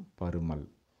சொல்லுவாங்கன்னா பருமல்.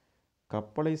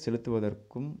 கப்பலை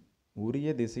செலுத்துவதற்கும் உரிய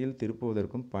திசையில்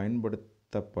திருப்புவதற்கும்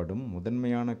பயன்படுத்தப்படும்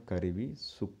முதன்மையான கருவி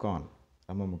சுக்கான்.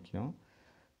 ரொம்ப முக்கியம்.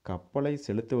 கப்பலை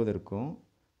செலுத்துவதற்கும்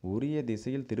உரிய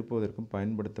திசையில் திருப்புவதற்கும்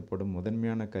பயன்படுத்தப்படும்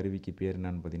முதன்மையான கருவிக்கு பேர்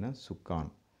என்னன்னு பார்த்தீங்கன்னா சுக்கான்.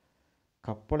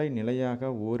 கப்பலை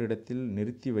நிலையாக ஓரிடத்தில்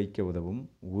நிறுத்தி வைக்க உதவும்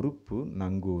உறுப்பு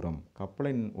நங்கூரம்.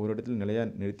 கப்பலை ஓரிடத்தில்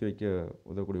நிலையாக நிறுத்தி வைக்க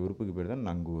உதவக்கூடிய உறுப்புக்கு பேர் தான்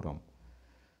நங்கூரம்.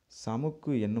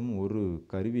 சமுக்கு என்னும் ஒரு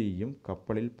கருவியையும்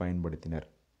கப்பலில் பயன்படுத்தினர்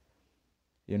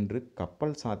என்று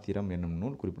கப்பல் சாத்திரம் என்னும்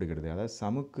நூல் குறிப்பிடுகிறது. அதாவது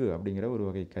சமுக்கு அப்படிங்கிற ஒரு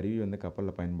வகை கருவி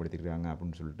கப்பலில் பயன்படுத்தியிருக்காங்க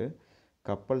அப்படின்னு சொல்லிட்டு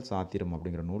கப்பல் சாத்திரம்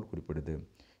அப்படிங்கிற நூல் குறிப்பிடுது.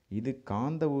 இது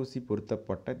காந்த ஊசி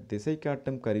பொருத்தப்பட்ட திசை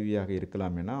காட்டும் கருவியாக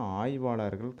இருக்கலாம் என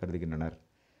ஆய்வாளர்கள் கருதுகின்றனர்.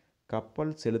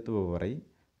 கப்பல் செலுத்துபவரை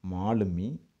மாலுமி,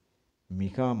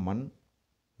 மிகாமன்,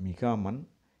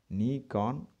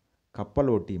 நீகான்,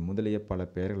 கப்பலோட்டி முதலிய பல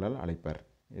பெயர்களால் அழைப்பர்.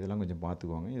 இதெல்லாம் கொஞ்சம்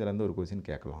பார்த்துக்கோங்க. இதில் ஒரு கொஸ்டின்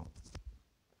கேட்கலாம்.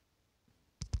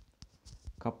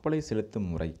 கப்பலை செலுத்தும்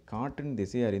முறை. காற்றின்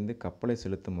திசை அறிந்து கப்பலை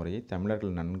செலுத்தும் முறையை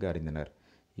தமிழர்கள் நன்கு அறிந்தனர்.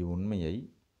 இவ்வுண்மையை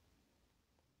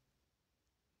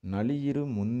நளியிரு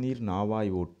முன்னீர்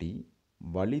நாவாய் ஓட்டி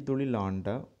வழிதொழில் ஆண்ட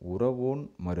உறவோன்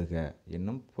மருக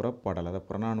என்னும் புறப்பாடல், அதாவது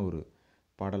புறநானூறு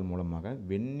பாடல் மூலமாக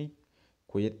வெண்ணி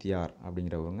குயத்தியார்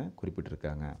அப்படிங்கிறவங்க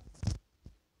குறிப்பிட்டிருக்காங்க.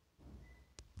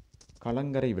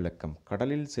 கலங்கரை விளக்கம்.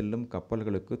 கடலில் செல்லும்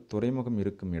கப்பல்களுக்கு துறைமுகம்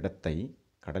இருக்கும் இடத்தை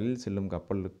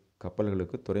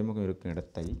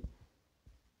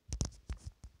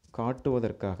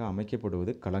காட்டுவதற்காக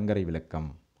அமைக்கப்படுவது கலங்கரை விளக்கம்.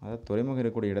 அதாவது துறைமுகம்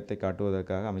இருக்கக்கூடிய இடத்தை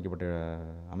காட்டுவதற்காக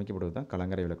அமைக்கப்படுவது தான்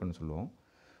கலங்கரை விளக்கம்னு சொல்லுவோம்.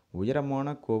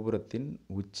 உயரமான கோபுரத்தின்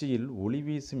உச்சியில் ஒளி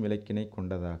வீசும் விளக்கினை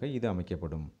கொண்டதாக இது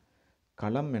அமைக்கப்படும்.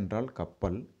 களம் என்றால்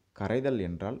கப்பல், கரைதல்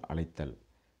என்றால் அழைத்தல்.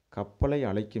 கப்பலை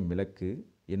அழைக்கும் விளக்கு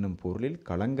என்னும் பொருளில்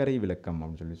கலங்கரை விளக்கம்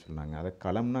அப்படின்னு சொன்னாங்க. அதை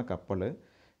களம்னா கப்பல்,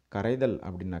 கரைதல்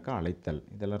அப்படின்னாக்கா அழைத்தல்.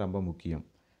 இதெல்லாம் ரொம்ப முக்கியம்.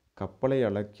 கப்பலை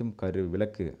அழைக்கும்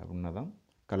விளக்கு அப்படின்னா தான்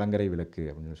கலங்கரை விளக்கு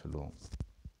அப்படின்னு சொல்லுவோம்.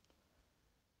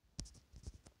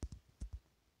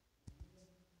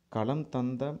 களம்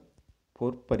தந்த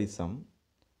பொற்பரிசம்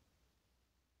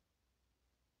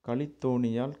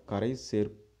களித்தோணியால் கரை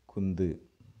சேர்க்குந்து.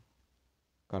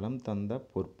 களம் தந்த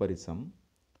பொற்பரிசம்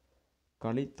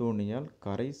களித்தோணியால்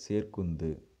கரை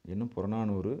சேர்க்குந்து என்னும்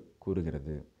புறநானூறு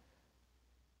கூறுகிறது.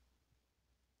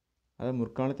 அதாவது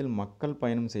முற்காலத்தில் மக்கள்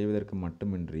பயணம் செய்வதற்கு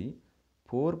மட்டுமின்றி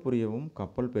போர் புரியவும்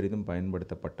கப்பல் பெரிதும்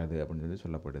பயன்படுத்தப்பட்டது அப்படின்னு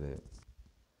சொல்லப்படுது.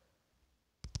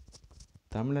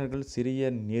 தமிழர்கள்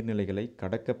சிறிய நீர்நிலைகளை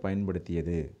கடக்க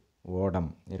பயன்படுத்தியது ஓடம்.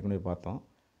 ஏற்கனவே பார்த்தோம்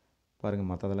பாருங்கள்,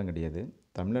 மற்றதெல்லாம் கிடையாது.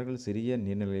 தமிழர்கள் சிறிய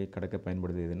நீர்நிலையை கடக்க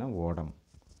பயன்படுத்தியதுன்னா ஓடம்.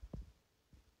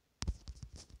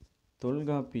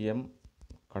 தொல்காப்பியம்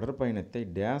கடற்பயணத்தை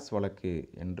டேஸ் வழக்கு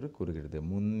என்று கூறுகிறது.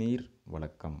 முன்னீர்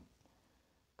வழக்கம்.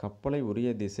 கப்பலை உரிய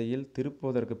திசையில்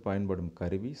திருப்புவதற்கு பயன்படும்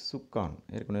கருவி சுக்கான்.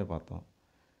 ஏற்கனவே பார்த்தோம்.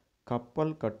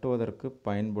 கப்பல் கட்டுவதற்கு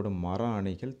பயன்படும் மர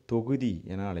அணைகள் தொகுதி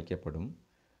என அழைக்கப்படும்.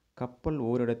 கப்பல்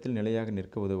ஓரிடத்தில் நிலையாக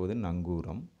நிற்க உதவுவது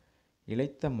நங்கூரம்.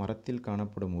 இளைத்த மரத்தில்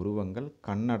காணப்படும் உருவங்கள்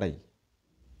கண்ணடை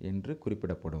என்று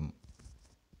குறிப்பிடப்படும்.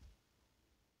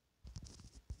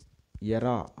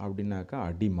 எரா அப்படின்னாக்கா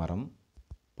அடிமரம்,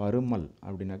 பருமல்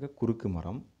அப்படின்னாக்கா குறுக்கு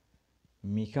மரம்,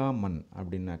 மிகாமன்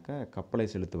அப்படின்னாக்கா கப்பலை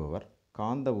செலுத்துபவர்,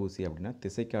 காந்த ஊசி அப்படின்னா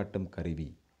திசை காட்டும் கருவி.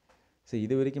 ஸோ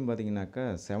இது வரைக்கும் பார்த்திங்கனாக்கா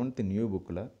 7th நியூ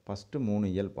புக்கில் ஃபஸ்ட்டு 3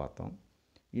 இயல் பார்த்தோம்.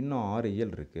 இன்னும் 6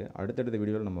 இயல் இருக்குது. அடுத்தடுத்த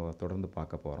வீடியோவில் நம்ம தொடர்ந்து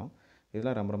பார்க்க போகிறோம்.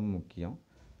 இதெல்லாம் ரொம்ப ரொம்ப முக்கியம்.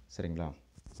 சரிங்களா?